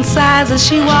winks and sighs as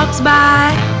she walks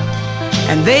by,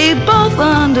 and they both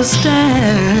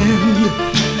understand.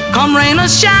 Come rain or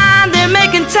shine, they're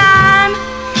making time,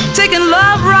 taking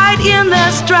love right in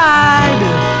their stride.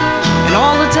 And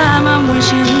all the time I'm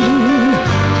wishing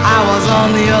I was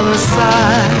on the other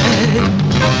side.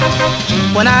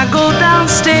 When I go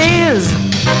downstairs,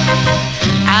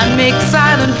 I make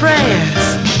silent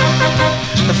prayers.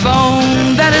 The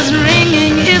phone that is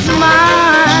ringing is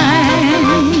mine.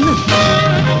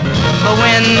 But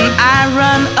when I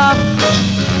run up,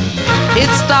 it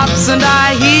stops and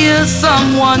I hear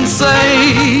someone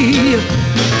say,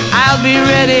 I'll be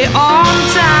ready on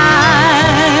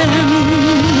time.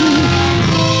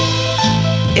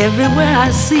 Everywhere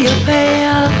I see a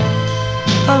pair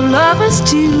of lovers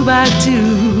 2 by 2,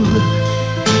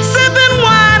 sipping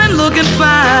wine and looking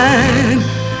fine.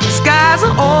 Skies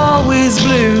are always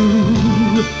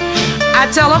blue. I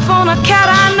telephone a cat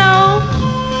I know,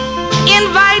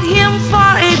 invite him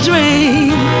for a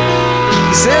drink.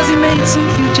 He says he made some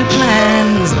future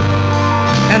plans,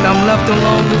 and I'm left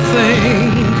alone to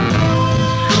think.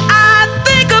 I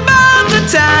think about the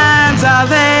times I've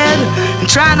had and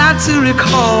try not to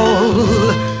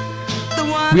recall.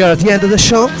 We are at the end of the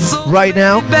show right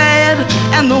now. Bad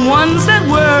and the ones that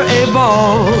were a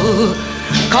ball.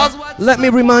 Let me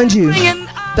remind you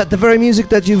that the very music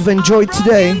that you've enjoyed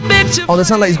today on the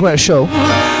Sunlight Square show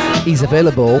is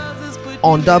available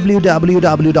on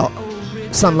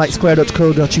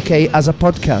www.sunlightsquare.co.uk as a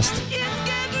podcast.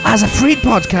 As a free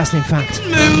podcast, in fact.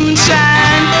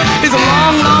 Moonshine is a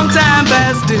long, long time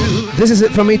past due. This is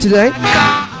it from me today.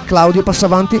 Claudio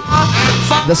Passavanti,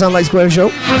 the Sunlight Square show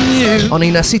on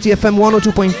Inner City FM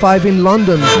 102.5 in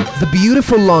London. The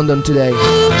beautiful London today.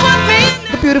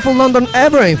 The beautiful London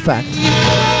ever, in fact.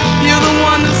 You're the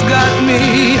one that's got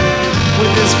me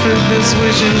with this fruitless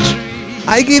wishing tree.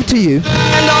 I give to you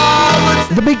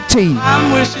the Big T.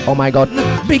 Oh my God.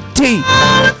 Big T.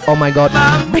 Oh my God.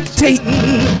 Big T.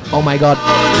 Oh my God.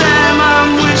 All the time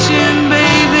I'm wishing,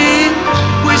 baby,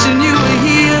 wishing you were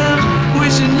here,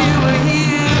 wishing you were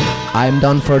here. I'm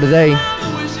done for today.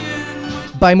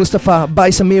 Bye Mustafa. Bye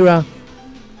Samira.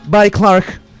 Bye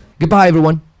Clark. Goodbye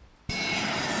everyone.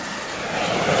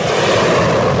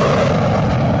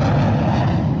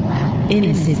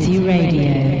 Inner City Radio.